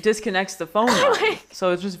book, he disconnects the phone line. Like-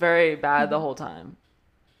 So it's just very bad the whole time.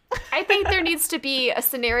 I think there needs to be a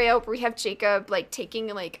scenario where we have Jacob like taking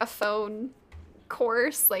like a phone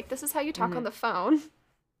course. Like this is how you talk on the phone.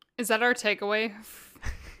 Is that our takeaway?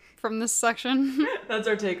 from this section? That's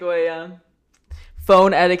our takeaway, yeah.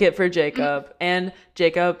 Phone etiquette for Jacob. And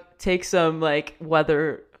Jacob takes some, like,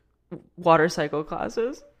 water cycle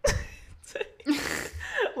classes.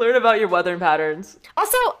 Learn about your weather patterns.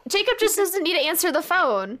 Also, Jacob just doesn't need to answer the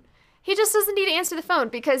phone. He just doesn't need to answer the phone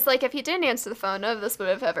because, like, if he didn't answer the phone, none of this would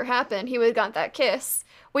have ever happened. He would have got that kiss.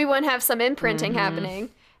 We wouldn't have some imprinting happening,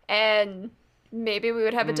 and maybe we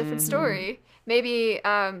would have a different story. Maybe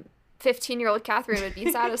 15-year-old Catherine would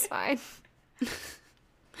be satisfied.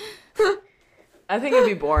 I think it'd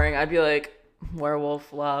be boring. I'd be like,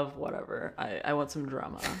 werewolf, love, whatever. I want some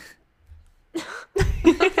drama.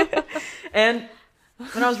 And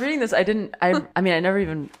when I was reading this, I never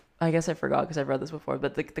even, I guess I forgot because I've read this before,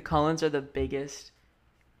 but the Cullens are the biggest,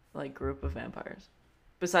 like, group of vampires.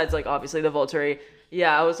 Besides, like, obviously the Volturi.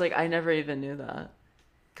 Yeah, I was like, I never even knew that.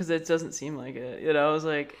 Because it doesn't seem like it, you know? I was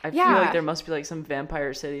like, I feel like there must be, like, some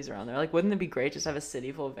vampire cities around there. Like, wouldn't it be great just to have a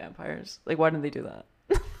city full of vampires? Like, why didn't they do that?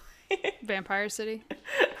 Vampire City?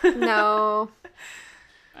 No.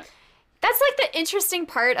 That's, like, the interesting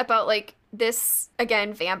part about, like, this,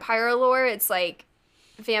 again, vampire lore. It's, like,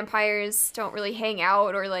 vampires don't really hang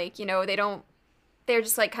out or, like, you know, they're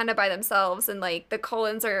just, like, kind of by themselves. And, like, the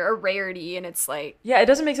Cullens are a rarity, and it's, like... Yeah, it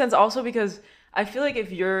doesn't make sense also because I feel like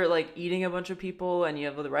if you're, like, eating a bunch of people and you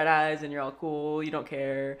have the red eyes and you're all cool, you don't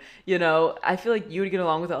care, you know, I feel like you would get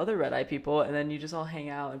along with the other red eye people and then you just all hang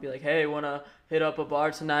out and be like, hey, wanna hit up a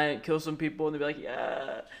bar tonight, kill some people? And they'd be like,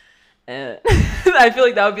 yeah. And I feel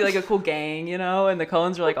like that would be, like, a cool gang, you know? And the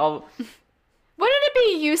Cullens are, like, all... Wouldn't it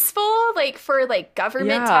be useful, like, for, like,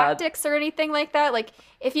 government tactics or anything like that? Like,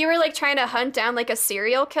 if you were, like, trying to hunt down, like, a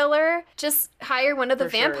serial killer, just hire one of the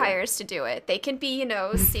vampires to do it. They can be, you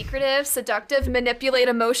know, secretive, seductive, manipulate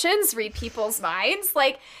emotions, read people's minds.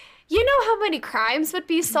 Like, you know how many crimes would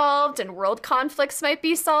be solved and world conflicts might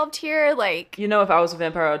be solved here? Like... You know, if I was a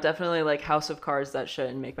vampire, I would definitely, like, House of Cards that shit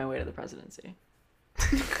and make my way to the presidency.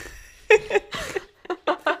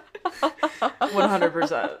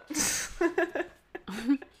 100%.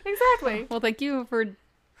 Exactly. Well, thank you for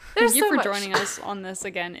joining us on this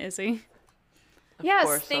again, Izzy.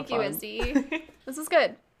 Yes, thank you, Izzy. This is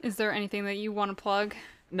good. Is there anything that you want to plug?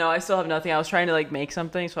 No, I still have nothing. I was trying to, like, make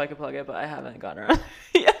something so I could plug it, but I haven't gotten around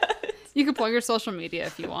yet. You can plug your social media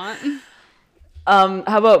if you want.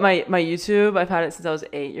 How about my YouTube? I've had it since I was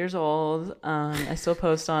 8 years old. I still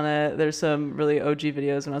post on it. There's some really OG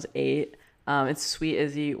videos when I was 8. It's Sweet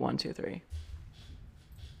Izzy 123.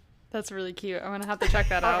 That's really cute. I'm gonna have to check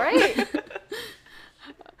that out. All right.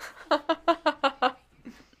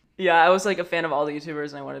 Yeah, I was, like, a fan of all the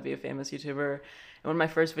YouTubers and I wanted to be a famous YouTuber. And one of my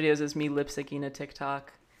first videos is me lip syncing a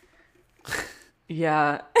TikTok.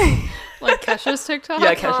 Yeah. Like Kesha's TikTok?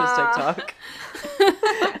 Yeah, Kesha's TikTok.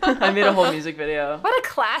 I made a whole music video. What a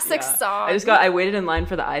classic song. I waited in line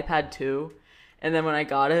for the iPad 2, and then when I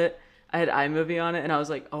got it, I had iMovie on it, and I was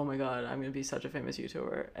like, oh my god, I'm gonna be such a famous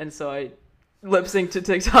YouTuber. And so I lip synced to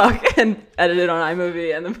TikTok and edited on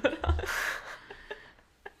iMovie and then put it on.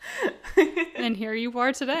 And here you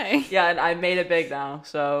are today. Yeah, and I made it big now,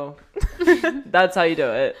 so that's how you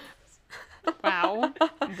do it. Wow.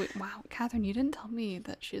 Wow, Catherine, you didn't tell me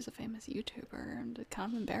that she's a famous YouTuber. I'm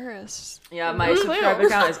kind of embarrassed. Yeah, my subscriber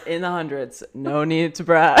count is in the hundreds. No need to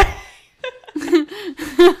brag.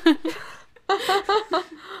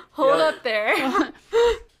 Hold up there.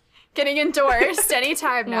 Getting endorsed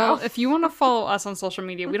anytime now. Well, if you want to follow us on social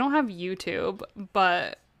media, we don't have YouTube,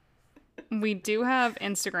 but we do have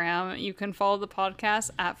Instagram. You can follow the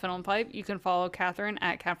podcast at Film Pipe. You can follow Catherine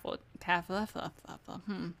at Cat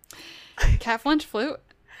Flinch Flute.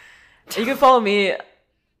 You can follow me,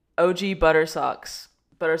 OG Butter Socks.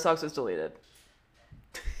 Butter Socks was deleted.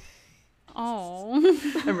 Oh.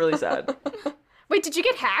 I'm really sad. Wait, did you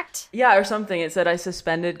get hacked? Yeah, or something. It said I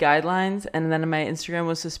suspended guidelines, and then my Instagram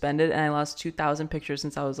was suspended, and I lost 2,000 pictures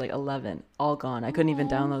since I was, like, 11. All gone. I couldn't even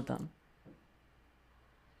download them.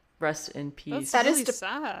 Rest in peace. That's really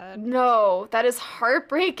sad. No, that is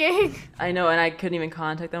heartbreaking. I know, and I couldn't even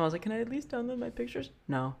contact them. I was like, can I at least download my pictures?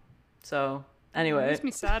 No. So, anyway. It makes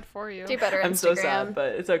me sad for you. Do better, Instagram. I'm so sad, but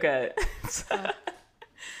it's okay.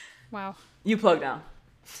 Wow. You plug now.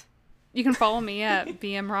 You can follow me at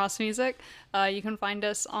BM Ross Music. You can find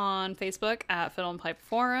us on Facebook at Fiddle and Pipe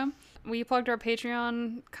Forum. We plugged our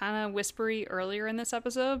Patreon kind of whispery earlier in this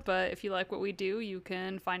episode, but if you like what we do, you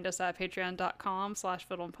can find us at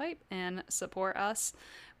patreon.com/fiddleandpipe and support us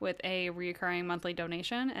with a recurring monthly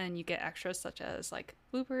donation, and you get extras such as like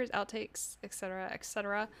bloopers, outtakes, etc.,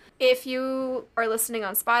 etc. If you are listening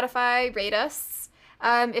on Spotify, rate us.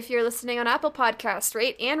 If you're listening on Apple Podcasts,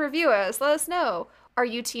 rate and review us. Let us know. Are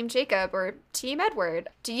you Team Jacob or Team Edward?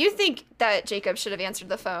 Do you think that Jacob should have answered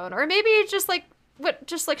the phone? Or maybe just like,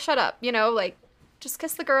 shut up, you know, like, just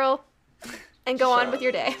kiss the girl and go on with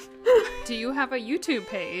your day. Do you have a YouTube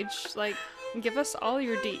page? Like, give us all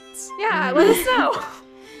your deets. Yeah, let us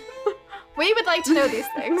know. We would like to know these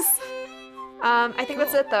things. I think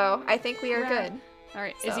that's it, though. I think we are good. All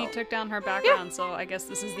right, So. Izzy took down her background, so I guess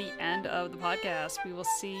this is the end of the podcast. We will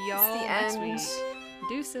see y'all next week.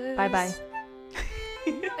 Deuces. Bye-bye.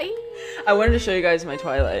 Bye. I wanted to show you guys my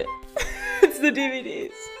Twilight. It's the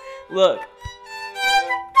DVDs. Look.